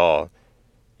have it at all,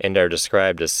 and are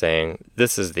described as saying,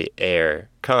 "This is the heir.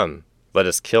 Come, let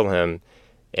us kill him,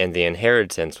 and the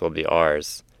inheritance will be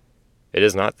ours." It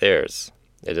is not theirs.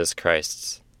 It is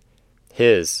Christ's.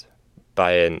 His,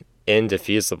 by an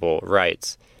indefeasible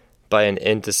right, by an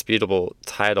indisputable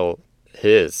title,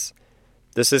 his.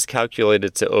 This is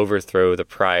calculated to overthrow the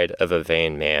pride of a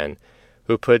vain man,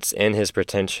 who puts in his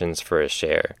pretensions for a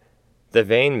share. The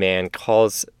vain man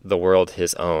calls the world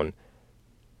his own,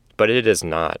 but it is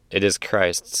not. It is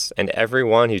Christ's, and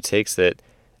everyone who takes it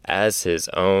as his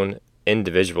own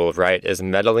individual right is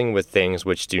meddling with things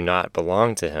which do not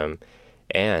belong to him,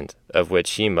 and of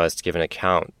which he must give an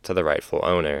account to the rightful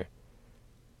owner.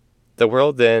 The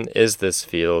world then is this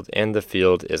field, and the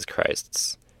field is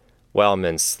Christ's. While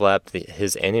men slept,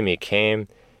 his enemy came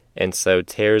and sowed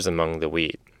tares among the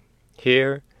wheat.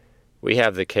 Here we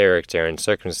have the character and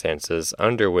circumstances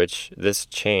under which this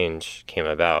change came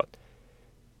about.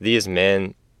 These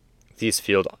men, these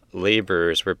field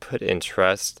laborers, were put in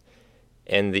trust,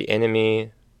 and the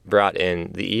enemy brought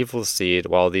in the evil seed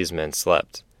while these men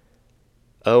slept.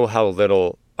 Oh, how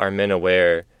little are men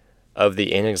aware of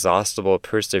the inexhaustible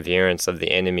perseverance of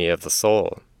the enemy of the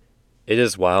soul. It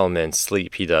is while men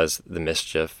sleep he does the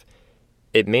mischief.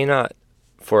 It may not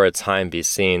for a time be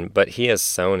seen, but he has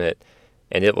sown it,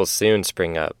 and it will soon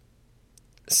spring up.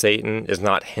 Satan is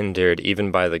not hindered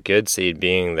even by the good seed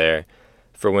being there,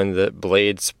 for when the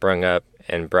blade sprung up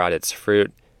and brought its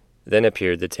fruit, then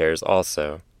appeared the tares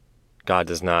also. God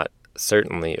does not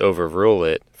certainly overrule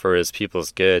it for his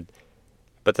people's good,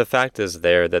 but the fact is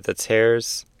there that the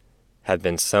tares have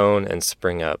been sown and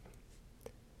spring up.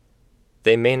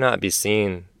 They may not be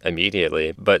seen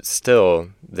immediately, but still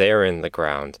they are in the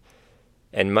ground,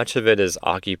 and much of it is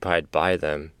occupied by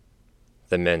them.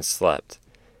 The men slept.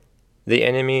 The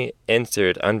enemy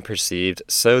entered unperceived,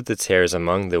 sowed the tares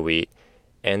among the wheat,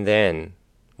 and then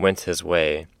went his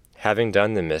way, having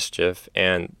done the mischief,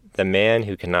 and the man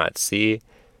who cannot see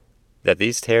that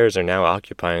these tares are now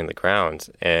occupying the ground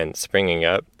and springing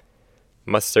up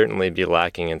must certainly be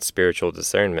lacking in spiritual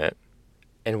discernment.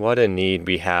 And what a need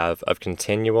we have of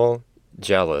continual,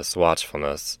 jealous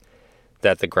watchfulness,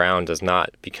 that the ground does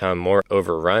not become more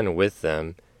overrun with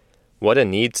them. What a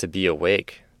need to be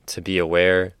awake, to be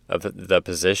aware of the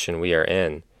position we are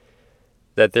in,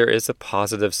 that there is a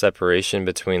positive separation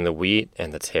between the wheat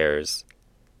and the tares,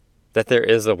 that there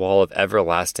is a wall of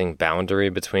everlasting boundary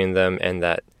between them, and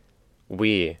that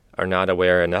we are not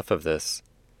aware enough of this.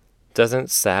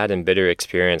 Doesn't sad and bitter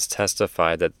experience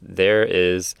testify that there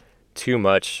is too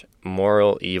much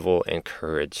moral evil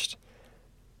encouraged,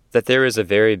 that there is a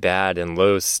very bad and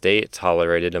low state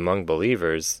tolerated among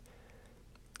believers,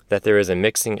 that there is a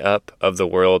mixing up of the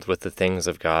world with the things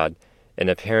of God, an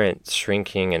apparent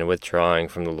shrinking and withdrawing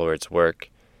from the Lord's work?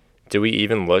 Do we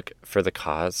even look for the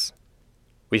cause?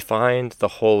 We find the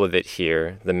whole of it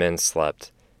here. The men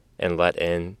slept and let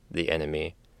in the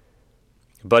enemy.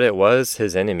 But it was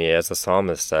his enemy, as the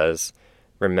psalmist says,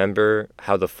 "Remember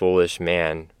how the foolish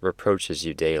man reproaches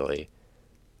you daily."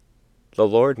 The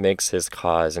Lord makes his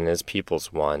cause and his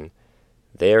people's one.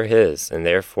 They are his, and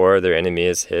therefore their enemy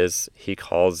is his. He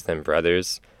calls them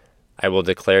brothers. I will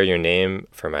declare your name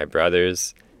for my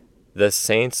brothers. The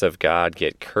saints of God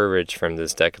get courage from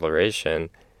this declaration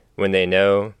when they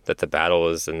know that the battle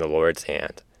is in the Lord's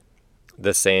hand.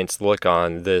 The saints look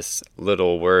on this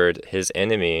little word, his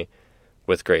enemy,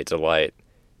 with great delight.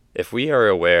 If we are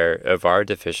aware of our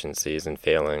deficiencies and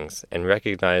failings and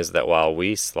recognize that while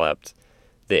we slept,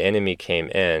 the enemy came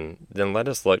in, then let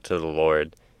us look to the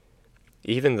Lord.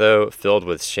 Even though filled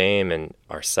with shame in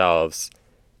ourselves,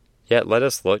 yet let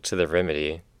us look to the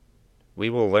remedy. We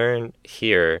will learn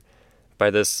here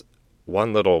by this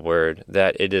one little word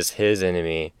that it is his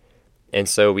enemy, and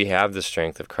so we have the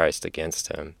strength of Christ against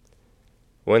him.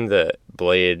 When the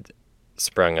blade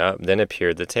sprung up, then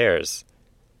appeared the tares.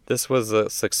 This was a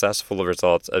successful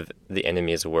result of the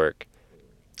enemy's work.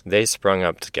 They sprung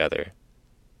up together.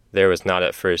 There was not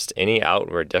at first any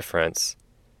outward difference.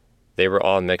 They were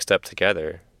all mixed up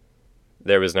together.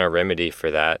 There was no remedy for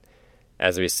that,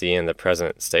 as we see in the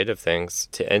present state of things.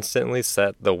 To instantly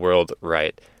set the world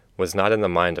right was not in the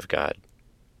mind of God.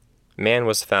 Man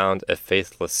was found a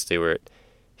faithless steward.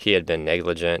 He had been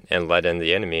negligent and let in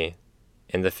the enemy,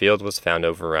 and the field was found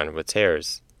overrun with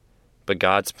tares. But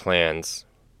God's plans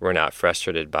were not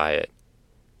frustrated by it.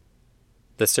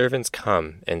 The servants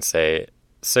come and say,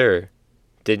 "Sir,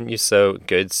 didn't you sow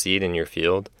good seed in your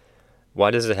field?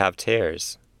 Why does it have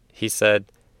tares?" He said,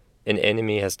 "An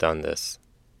enemy has done this."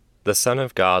 The Son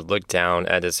of God looked down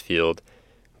at his field,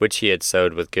 which he had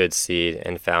sowed with good seed,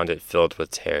 and found it filled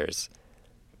with tares.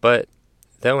 But,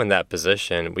 though in that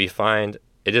position, we find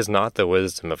it is not the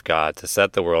wisdom of God to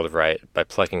set the world right by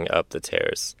plucking up the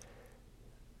tares.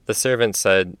 The servant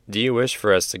said, "Do you wish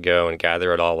for us to go and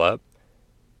gather it all up?"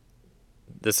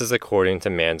 This is according to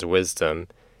man's wisdom,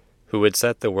 who would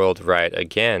set the world right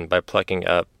again by plucking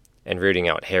up and rooting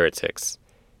out heretics,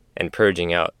 and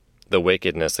purging out the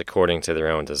wickedness according to their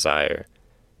own desire.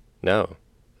 "No,"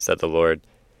 said the Lord.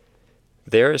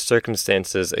 "There are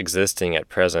circumstances existing at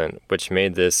present which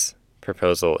made this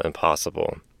proposal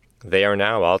impossible. They are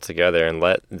now all together, and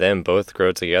let them both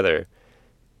grow together.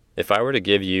 If I were to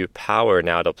give you power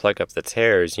now to pluck up the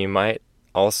tares, you might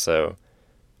also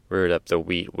root up the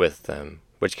wheat with them,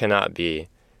 which cannot be.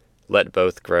 Let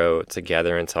both grow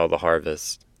together until the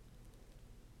harvest."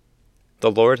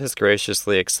 The Lord has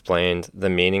graciously explained the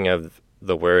meaning of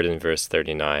the word in verse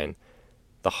 39.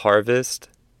 The harvest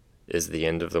is the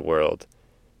end of the world.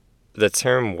 The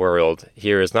term world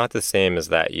here is not the same as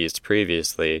that used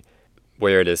previously,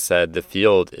 where it is said the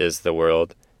field is the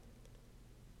world.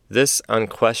 This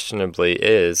unquestionably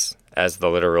is, as the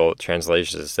literal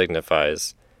translation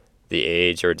signifies, the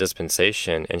age or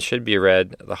dispensation, and should be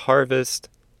read, the harvest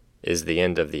is the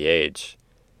end of the age.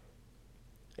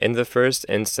 In the first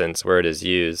instance where it is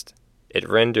used, it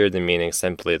rendered the meaning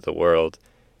simply the world,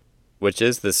 which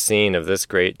is the scene of this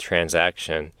great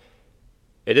transaction.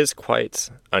 It is quite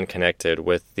unconnected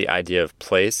with the idea of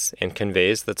place and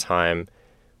conveys the time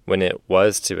when it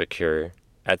was to occur,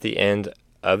 at the end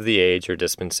of the age or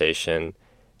dispensation,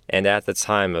 and at the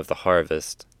time of the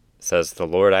harvest. Says the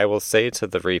Lord, I will say to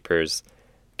the reapers,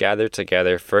 gather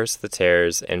together first the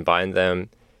tares and bind them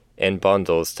in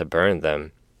bundles to burn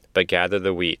them, but gather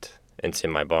the wheat into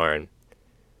my barn.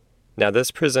 Now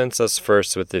this presents us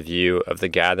first with the view of the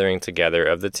gathering together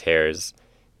of the tares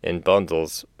in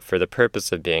bundles for the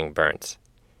purpose of being burnt,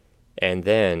 and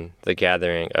then the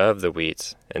gathering of the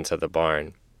wheat into the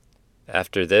barn.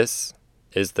 After this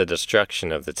is the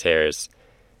destruction of the tares,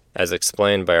 as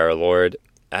explained by our Lord,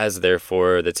 as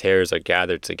therefore the tares are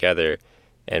gathered together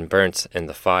and burnt in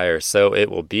the fire, so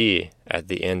it will be at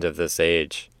the end of this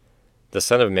age. The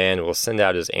Son of Man will send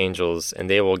out his angels, and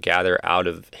they will gather out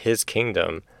of his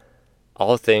kingdom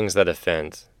all things that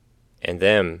offend, and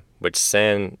them which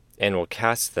sin, and will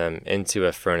cast them into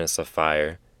a furnace of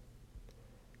fire.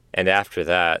 And after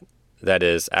that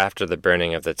is, after the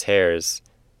burning of the tares,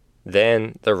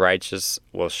 then the righteous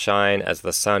will shine as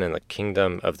the sun in the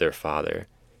kingdom of their Father.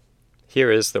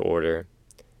 Here is the order.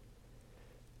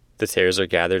 The tares are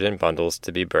gathered in bundles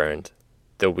to be burned.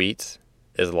 The wheat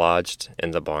is lodged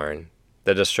in the barn.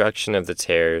 The destruction of the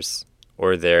tares,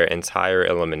 or their entire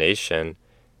elimination,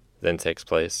 then takes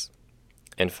place.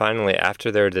 And finally,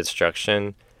 after their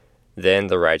destruction, then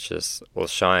the righteous will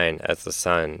shine as the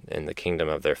sun in the kingdom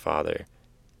of their Father.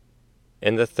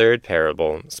 In the third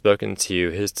parable, spoken to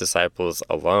his disciples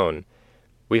alone,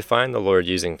 we find the Lord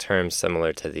using terms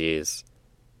similar to these.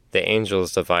 The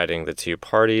angels dividing the two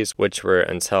parties, which were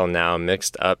until now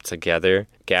mixed up together,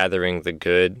 gathering the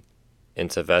good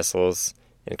into vessels,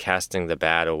 and casting the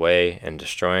bad away and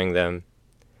destroying them.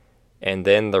 And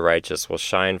then the righteous will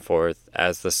shine forth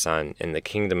as the sun in the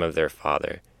kingdom of their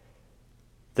Father.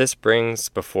 This brings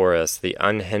before us the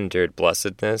unhindered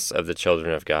blessedness of the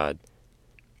children of God.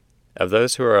 Of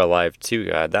those who are alive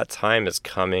to God, that time is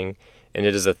coming, and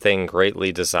it is a thing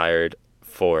greatly desired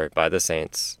for by the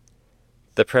saints.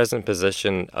 The present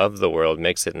position of the world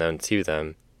makes it known to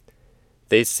them.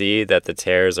 They see that the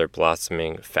tares are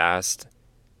blossoming fast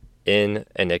in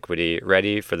iniquity,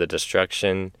 ready for the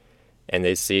destruction, and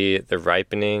they see the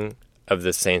ripening of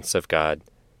the saints of God.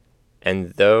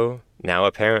 And though now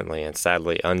apparently and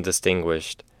sadly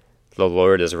undistinguished, the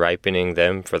Lord is ripening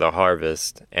them for the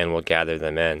harvest and will gather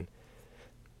them in.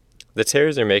 The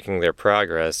tares are making their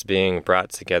progress, being brought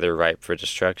together ripe for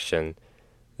destruction.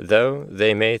 Though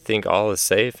they may think all is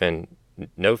safe and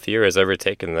no fear has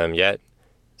overtaken them, yet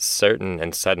certain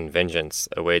and sudden vengeance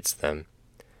awaits them.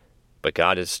 But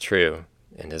God is true,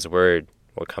 and his word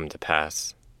will come to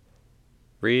pass.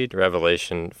 Read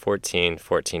Revelation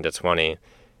 14:14-20.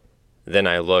 Then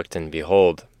I looked, and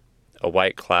behold, a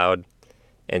white cloud,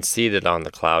 and seated on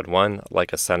the cloud one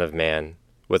like a son of man,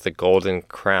 with a golden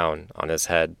crown on his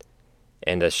head,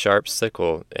 and a sharp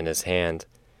sickle in his hand.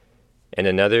 And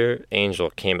another angel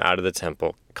came out of the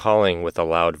temple, calling with a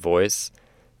loud voice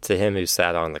to him who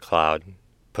sat on the cloud,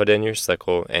 Put in your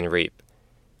sickle and reap,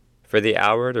 for the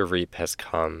hour to reap has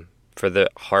come, for the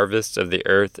harvest of the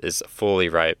earth is fully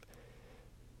ripe.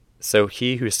 So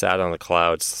he who sat on the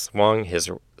cloud swung his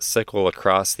sickle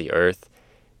across the earth,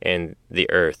 and the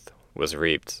earth was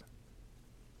reaped.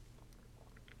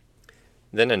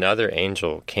 Then another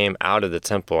angel came out of the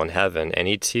temple in heaven, and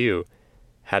he too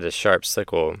had a sharp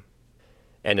sickle.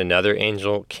 And another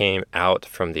angel came out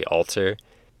from the altar,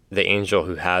 the angel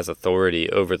who has authority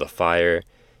over the fire,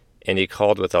 and he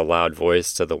called with a loud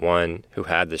voice to the one who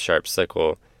had the sharp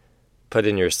sickle, Put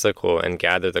in your sickle and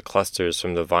gather the clusters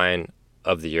from the vine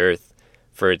of the earth,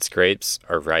 for its grapes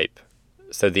are ripe.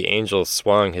 So the angel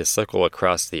swung his sickle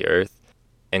across the earth,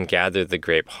 and gathered the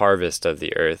grape harvest of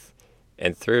the earth,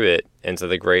 and threw it into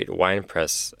the great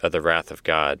winepress of the wrath of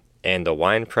God. And the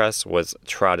winepress was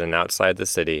trodden outside the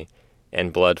city,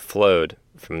 and blood flowed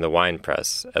from the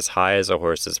winepress as high as a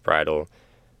horse's bridle,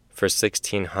 for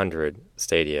 1,600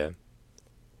 stadia.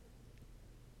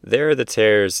 There are the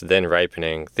tares then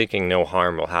ripening, thinking no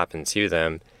harm will happen to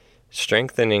them,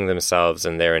 strengthening themselves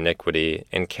in their iniquity,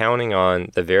 and counting on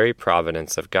the very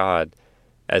providence of God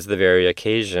as the very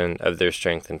occasion of their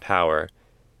strength and power.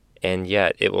 And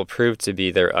yet it will prove to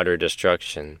be their utter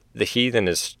destruction. The heathen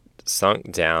is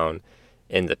sunk down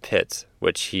in the pit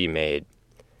which he made.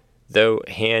 Though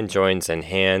hand joins in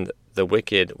hand, the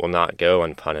wicked will not go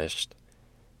unpunished.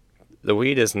 The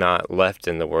wheat is not left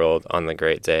in the world on the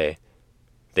great day.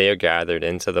 They are gathered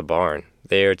into the barn.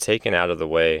 They are taken out of the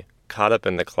way, caught up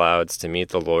in the clouds to meet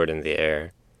the Lord in the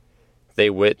air. They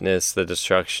witness the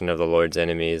destruction of the Lord's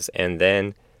enemies, and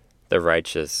then the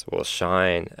righteous will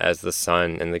shine as the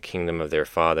sun in the kingdom of their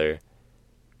Father.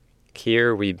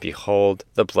 Here we behold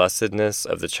the blessedness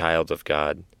of the child of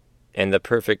God, and the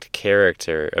perfect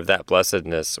character of that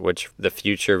blessedness which the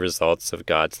future results of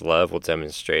God's love will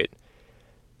demonstrate.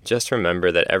 Just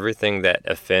remember that everything that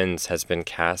offends has been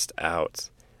cast out.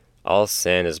 All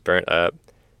sin is burnt up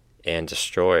and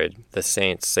destroyed. The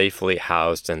saints safely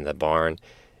housed in the barn,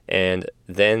 and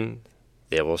then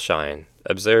they will shine.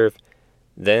 Observe,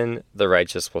 then the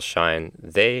righteous will shine.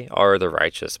 They are the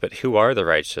righteous. But who are the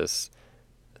righteous?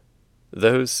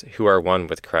 Those who are one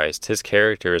with Christ. His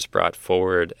character is brought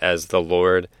forward as the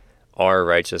Lord, our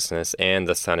righteousness, and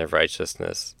the Son of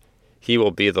righteousness. He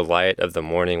will be the light of the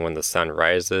morning when the sun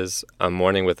rises, a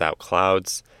morning without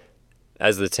clouds,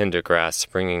 as the tender grass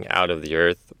springing out of the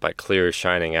earth by clear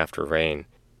shining after rain.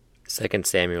 2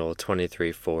 Samuel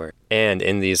 23:4. And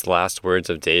in these last words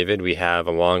of David, we have,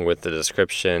 along with the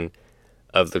description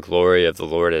of the glory of the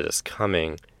Lord at his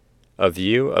coming, a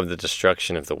view of the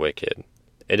destruction of the wicked.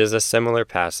 It is a similar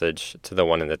passage to the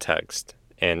one in the text,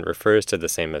 and refers to the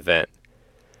same event.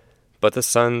 But the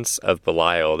sons of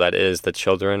Belial, that is, the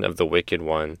children of the wicked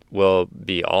one, will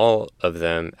be all of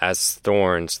them as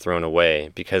thorns thrown away,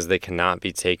 because they cannot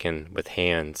be taken with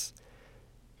hands.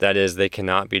 That is, they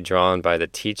cannot be drawn by the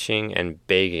teaching and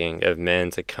begging of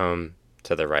men to come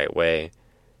to the right way.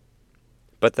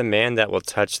 But the man that will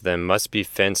touch them must be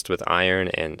fenced with iron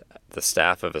and the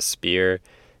staff of a spear,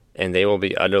 and they will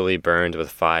be utterly burned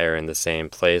with fire in the same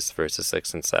place, verses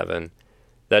 6 and 7.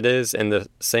 That is, in the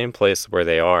same place where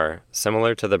they are,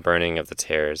 similar to the burning of the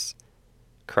tares.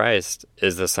 Christ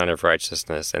is the Son of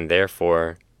righteousness, and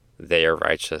therefore they are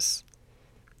righteous.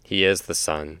 He is the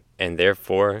Son, and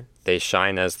therefore they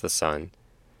shine as the sun.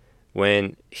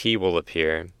 When he will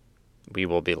appear, we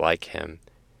will be like him,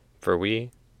 for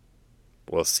we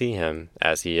will see him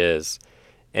as he is,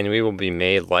 and we will be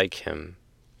made like him.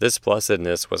 This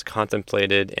blessedness was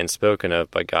contemplated and spoken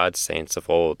of by God's saints of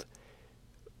old.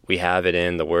 We have it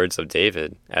in the words of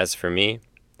David, "As for me,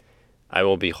 I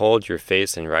will behold your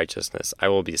face in righteousness. I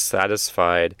will be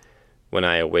satisfied when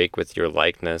I awake with your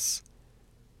likeness."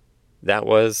 That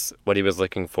was what he was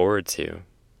looking forward to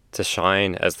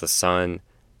shine as the sun,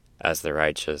 as the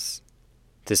righteous,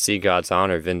 to see God's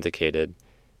honor vindicated,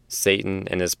 Satan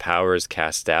and his powers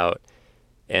cast out,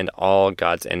 and all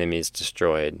God's enemies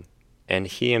destroyed, and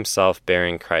he himself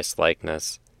bearing Christ's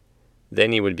likeness.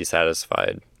 Then he would be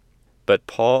satisfied. But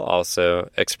Paul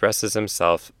also expresses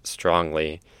himself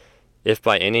strongly, "If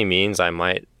by any means I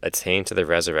might attain to the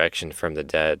resurrection from the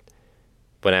dead,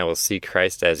 when I will see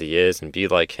Christ as he is and be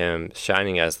like him,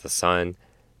 shining as the Son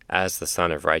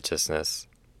of righteousness."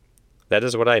 That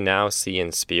is what I now see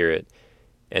in spirit,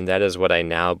 and that is what I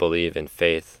now believe in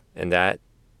faith, and that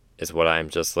is what I am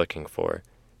just looking for,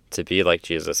 to be like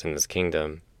Jesus in his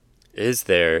kingdom. Is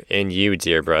there in you,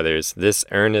 dear brothers, this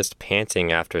earnest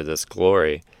panting after this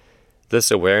glory,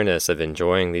 this awareness of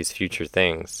enjoying these future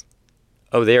things?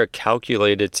 Oh, they are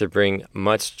calculated to bring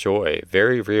much joy,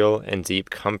 very real and deep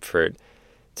comfort,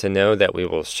 to know that we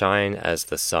will shine as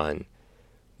the sun,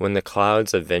 when the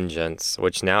clouds of vengeance,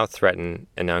 which now threaten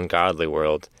an ungodly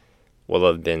world, will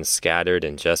have been scattered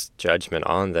in just judgment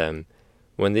on them,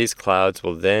 when these clouds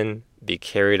will then be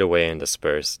carried away and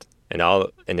dispersed, and all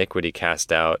iniquity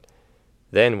cast out,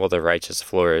 then will the righteous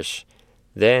flourish.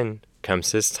 Then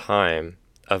comes his time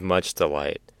of much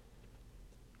delight.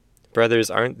 Brothers,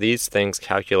 aren't these things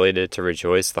calculated to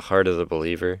rejoice the heart of the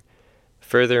believer?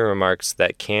 Further remarks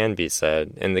that can be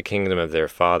said in the kingdom of their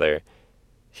Father.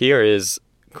 Here is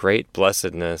great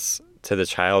blessedness to the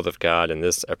child of God in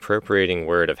this appropriating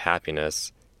word of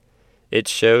happiness. It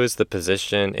shows the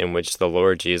position in which the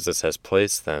Lord Jesus has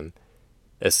placed them,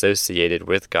 associated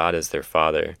with God as their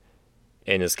Father.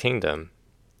 In his kingdom,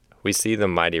 we see the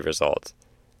mighty result.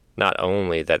 Not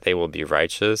only that they will be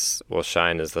righteous, will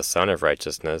shine as the Son of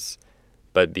righteousness,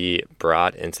 but be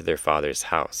brought into their Father's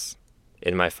house.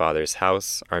 In my Father's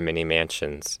house are many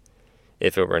mansions.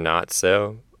 If it were not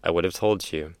so, I would have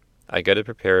told you. I go to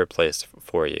prepare a place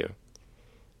for you.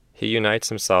 He unites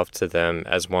himself to them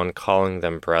as one calling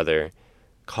them brother,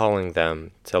 calling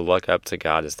them to look up to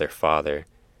God as their Father.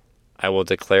 I will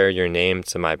declare your name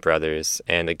to my brothers,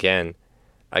 and again,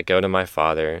 I go to my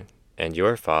Father, and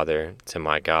your Father, to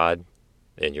my God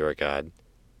and your God.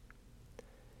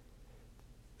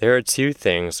 There are two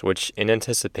things which, in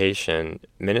anticipation,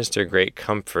 minister great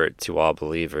comfort to all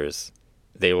believers.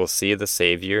 They will see the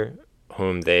Savior,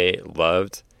 whom they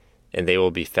loved, and they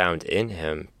will be found in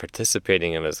him,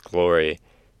 participating in his glory,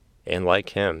 and like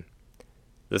him.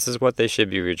 This is what they should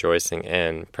be rejoicing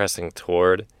in, pressing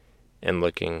toward, and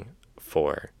looking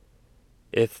for.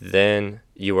 If then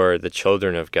you are the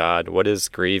children of God, what is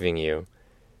grieving you?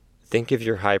 Think of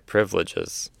your high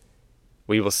privileges.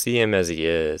 We will see him as he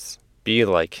is, be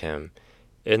like him,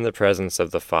 in the presence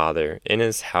of the Father, in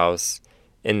his house,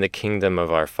 in the kingdom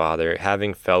of our Father,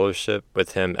 having fellowship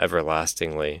with him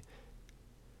everlastingly.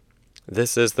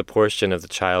 This is the portion of the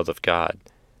child of God,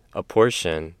 a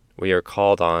portion we are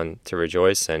called on to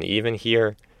rejoice in, even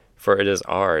here, for it is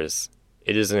ours.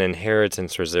 It is an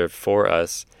inheritance reserved for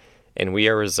us, and we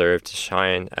are reserved to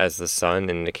shine as the sun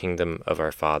in the kingdom of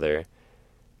our Father.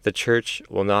 The church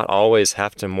will not always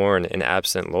have to mourn an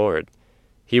absent Lord.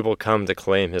 He will come to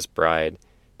claim his bride,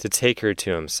 to take her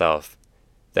to himself,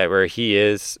 that where he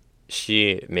is,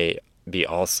 she may be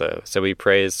also. So we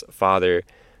praise, Father,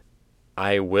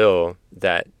 I will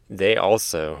that they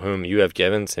also, whom you have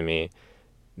given to me,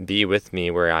 be with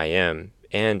me where I am,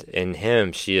 and in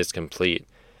him she is complete.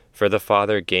 For the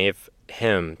Father gave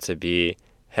him to be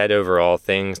head over all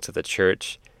things to the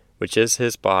church, which is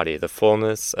his body, the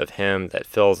fullness of him that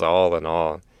fills all in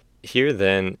all. Here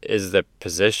then is the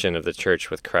position of the church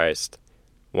with Christ.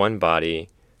 One body,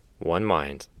 one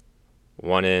mind,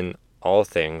 one in all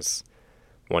things,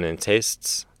 one in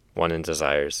tastes, one in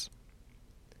desires.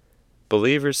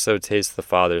 Believers so taste the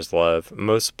Father's love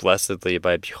most blessedly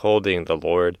by beholding the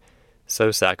Lord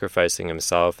so sacrificing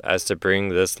himself as to bring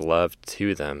this love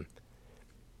to them.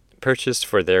 Purchased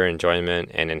for their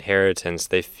enjoyment and inheritance,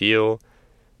 they feel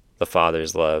the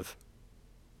Father's love.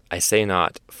 I say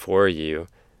not for you,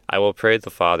 I will pray the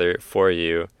Father for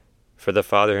you, for the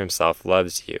Father himself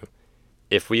loves you.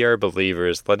 If we are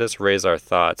believers, let us raise our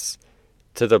thoughts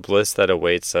to the bliss that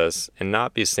awaits us and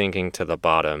not be sinking to the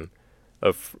bottom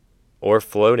of or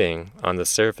floating on the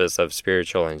surface of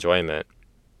spiritual enjoyment.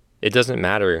 It doesn't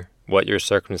matter what your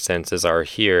circumstances are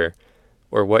here,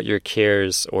 or what your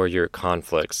cares or your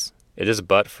conflicts. It is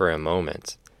but for a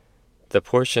moment. The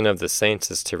portion of the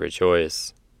saints is to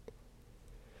rejoice.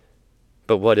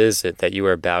 But what is it that you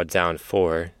are bowed down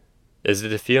for? Is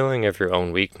it a feeling of your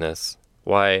own weakness?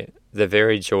 Why, the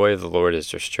very joy of the Lord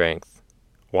is your strength.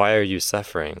 Why are you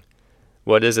suffering?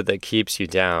 What is it that keeps you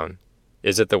down?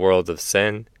 Is it the world of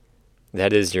sin?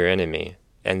 That is your enemy,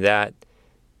 and that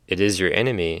it is your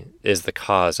enemy is the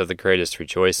cause of the greatest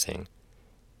rejoicing.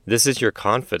 This is your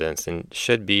confidence and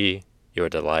should be your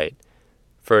delight,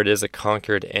 for it is a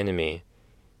conquered enemy.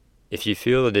 If you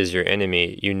feel it is your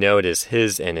enemy, you know it is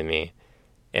his enemy,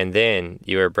 and then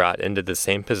you are brought into the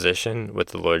same position with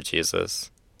the Lord Jesus,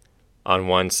 on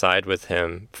one side with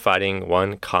him, fighting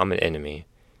one common enemy.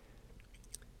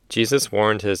 Jesus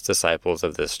warned his disciples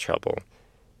of this trouble,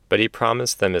 but he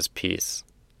promised them his peace,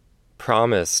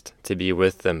 promised to be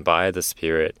with them by the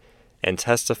Spirit, and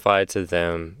testified to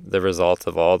them the result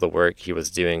of all the work he was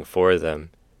doing for them.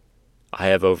 I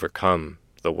have overcome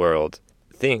the world.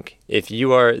 Think, if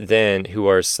you are then who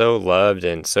are so loved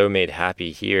and so made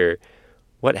happy here,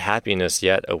 what happiness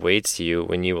yet awaits you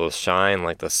when you will shine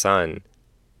like the sun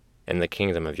in the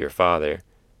kingdom of your Father.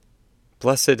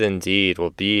 Blessed indeed will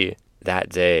be that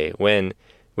day when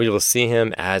we will see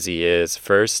him as he is,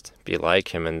 first be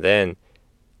like him, and then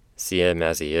see him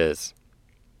as he is.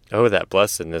 Oh, that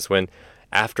blessedness when,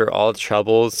 after all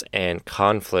troubles and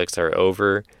conflicts are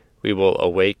over, we will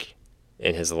awake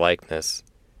in his likeness.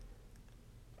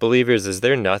 Believers, is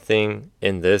there nothing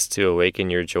in this to awaken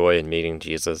your joy in meeting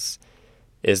Jesus?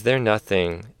 Is there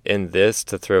nothing in this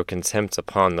to throw contempt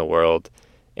upon the world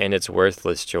and its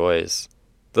worthless joys?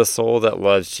 The soul that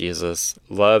loves Jesus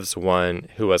loves one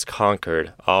who has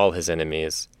conquered all his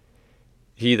enemies.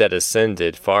 He that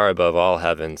ascended far above all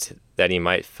heavens, that he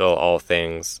might fill all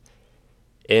things.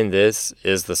 In this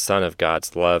is the Son of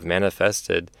God's love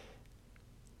manifested,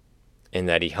 in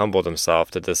that he humbled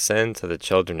himself to descend to the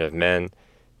children of men,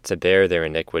 to bear their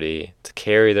iniquity, to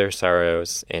carry their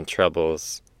sorrows and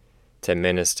troubles, to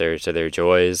minister to their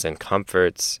joys and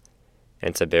comforts,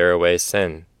 and to bear away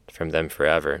sin from them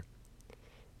forever.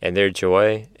 And their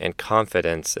joy and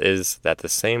confidence is that the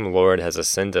same Lord has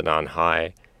ascended on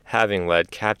high, having led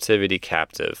captivity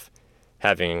captive,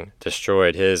 having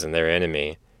destroyed his and their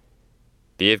enemy.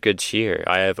 Be of good cheer,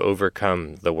 I have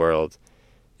overcome the world.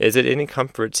 Is it any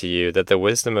comfort to you that the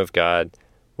wisdom of God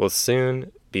will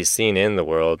soon be seen in the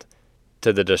world,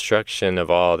 to the destruction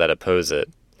of all that oppose it?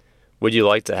 Would you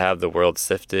like to have the world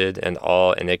sifted and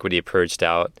all iniquity purged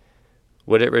out?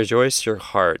 Would it rejoice your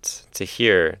heart to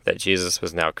hear that Jesus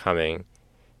was now coming?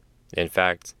 In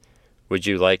fact, would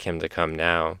you like him to come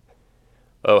now?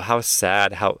 Oh, how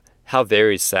sad, how How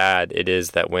very sad it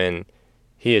is that when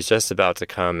he is just about to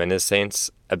come and his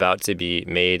saints about to be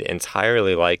made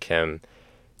entirely like him,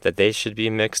 that they should be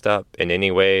mixed up in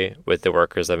any way with the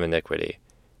workers of iniquity,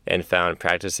 and found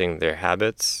practicing their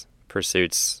habits,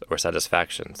 pursuits, or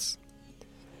satisfactions.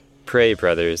 Pray,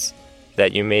 brothers,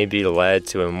 that you may be led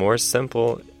to a more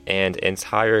simple and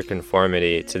entire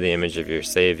conformity to the image of your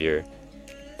Savior,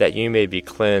 that you may be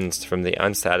cleansed from the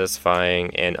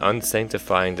unsatisfying and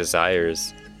unsanctifying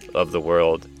desires of the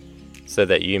world, so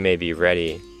that you may be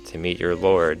ready to meet your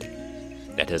Lord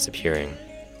at his appearing.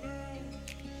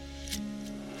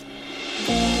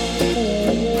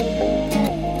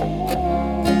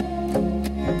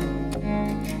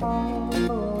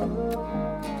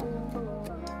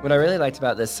 What I really liked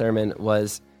about this sermon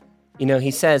was,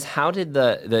 he says, how did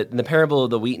the parable of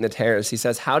the wheat and the tares, he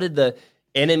says, how did the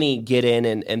enemy get in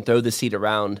and throw the seed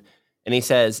around? And he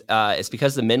says, it's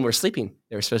because the men were sleeping.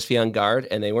 They were supposed to be on guard,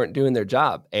 and they weren't doing their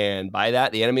job. And by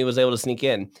that, the enemy was able to sneak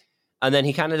in. And then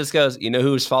he kind of just goes, you know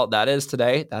whose fault that is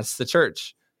today? That's the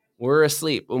church. We're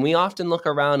asleep. When we often look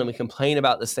around and we complain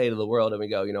about the state of the world, and we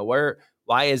go,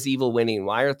 why is evil winning?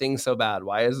 Why are things so bad?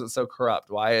 Why is it so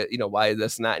corrupt? Why is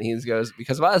this and that? And he goes,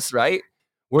 because of us, right?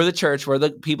 We're the church. We're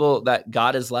the people that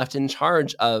God has left in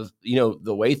charge of,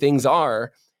 the way things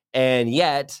are. And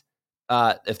yet,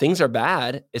 if things are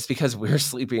bad, it's because we're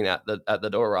sleeping at the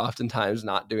door. We're oftentimes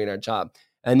not doing our job.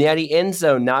 And yet he ends,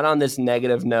 though, not on this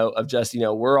negative note of just,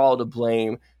 we're all to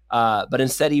blame. But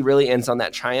instead, he really ends on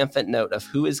that triumphant note of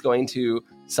who is going to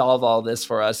solve all this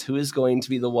for us, who is going to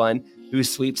be the one who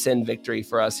sweeps in victory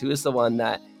for us, who is the one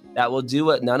that will do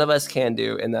what none of us can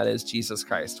do, and that is Jesus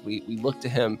Christ. We look to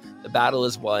him, the battle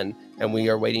is won, and we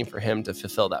are waiting for him to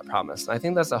fulfill that promise. And I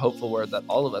think that's a hopeful word that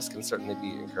all of us can certainly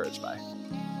be encouraged by.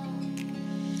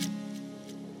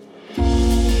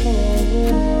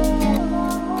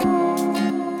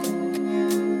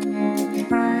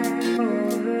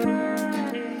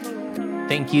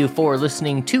 Thank you for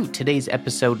listening to today's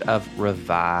episode of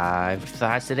Revived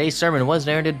Thoughts. Today's sermon was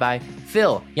narrated by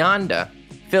Phil Yonda.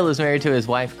 Phil is married to his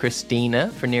wife, Christina,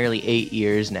 for nearly 8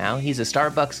 years now. He's a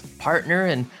Starbucks partner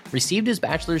and received his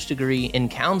bachelor's degree in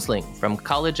counseling from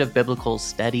College of Biblical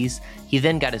Studies. He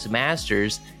then got his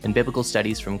master's in biblical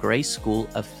studies from Grace School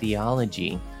of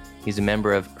Theology. He's a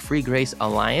member of Free Grace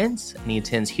Alliance, and he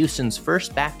attends Houston's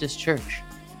First Baptist Church.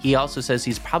 He also says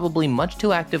he's probably much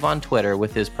too active on Twitter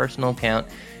with his personal account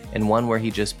and one where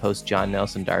he just posts John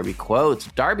Nelson Darby quotes.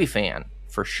 Darby fan,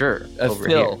 for sure, over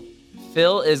Phil. here.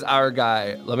 Phil is our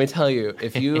guy. Let me tell you,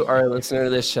 if you are a listener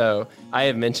to this show, I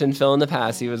have mentioned Phil in the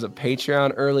past. He was a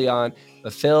Patreon early on,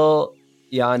 but Phil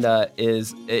Yonda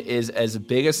is as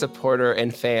big a supporter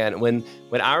and fan. When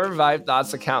our Revived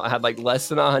Thoughts account had like less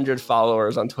than 100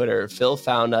 followers on Twitter, Phil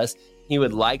found us. He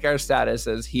would like our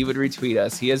statuses. He would retweet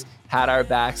us. He has had our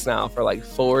backs now for like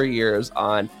 4 years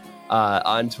on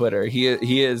Twitter. He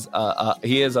is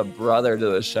a brother to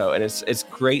the show, and it's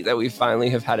great that we finally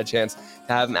have had a chance to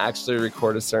have him actually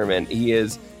record a sermon. He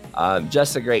is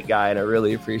just a great guy, and I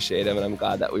really appreciate him, and I'm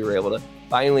glad that we were able to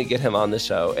finally get him on the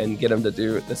show and get him to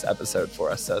do this episode for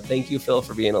us. So thank you, Phil,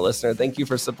 for being a listener. Thank you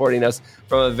for supporting us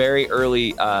from a very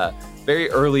early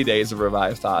days of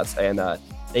Revived Thoughts, and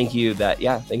thank you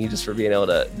just for being able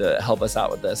to help us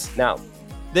out with this. Now,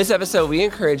 this episode, we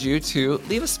encourage you to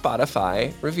leave a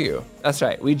Spotify review. That's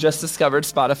right. We just discovered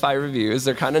Spotify reviews.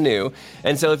 They're kind of new.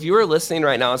 And so if you are listening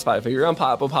right now on Spotify, you're on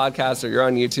Apple Podcasts or you're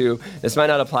on YouTube, this might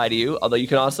not apply to you, although you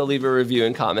can also leave a review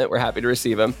and comment. We're happy to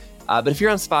receive them. But if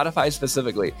you're on Spotify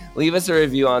specifically, leave us a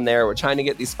review on there. We're trying to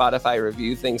get these Spotify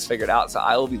review things figured out, so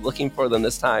I will be looking for them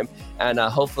this time. And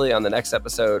hopefully on the next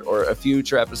episode or a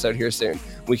future episode here soon,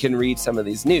 we can read some of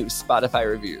these new Spotify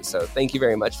reviews. So thank you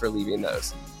very much for leaving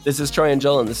those. This is Troy and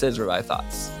Joel, and this is Revived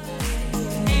Thoughts.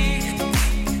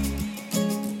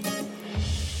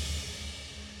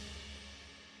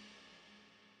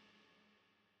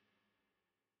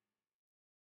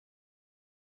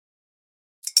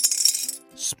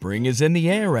 Spring is in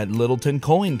the air at Littleton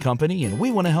Coin Company, and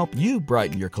we want to help you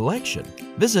brighten your collection.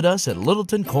 Visit us at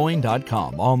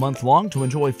littletoncoin.com all month long to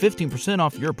enjoy 15%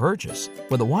 off your purchase.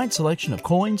 With a wide selection of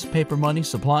coins, paper money,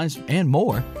 supplies, and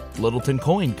more, Littleton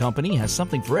Coin Company has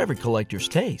something for every collector's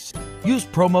taste. Use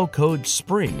promo code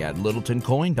SPRING at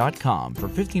littletoncoin.com for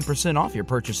 15% off your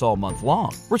purchase all month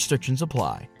long. Restrictions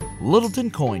apply. Littleton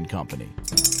Coin Company.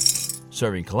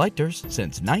 Serving collectors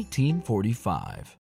since 1945.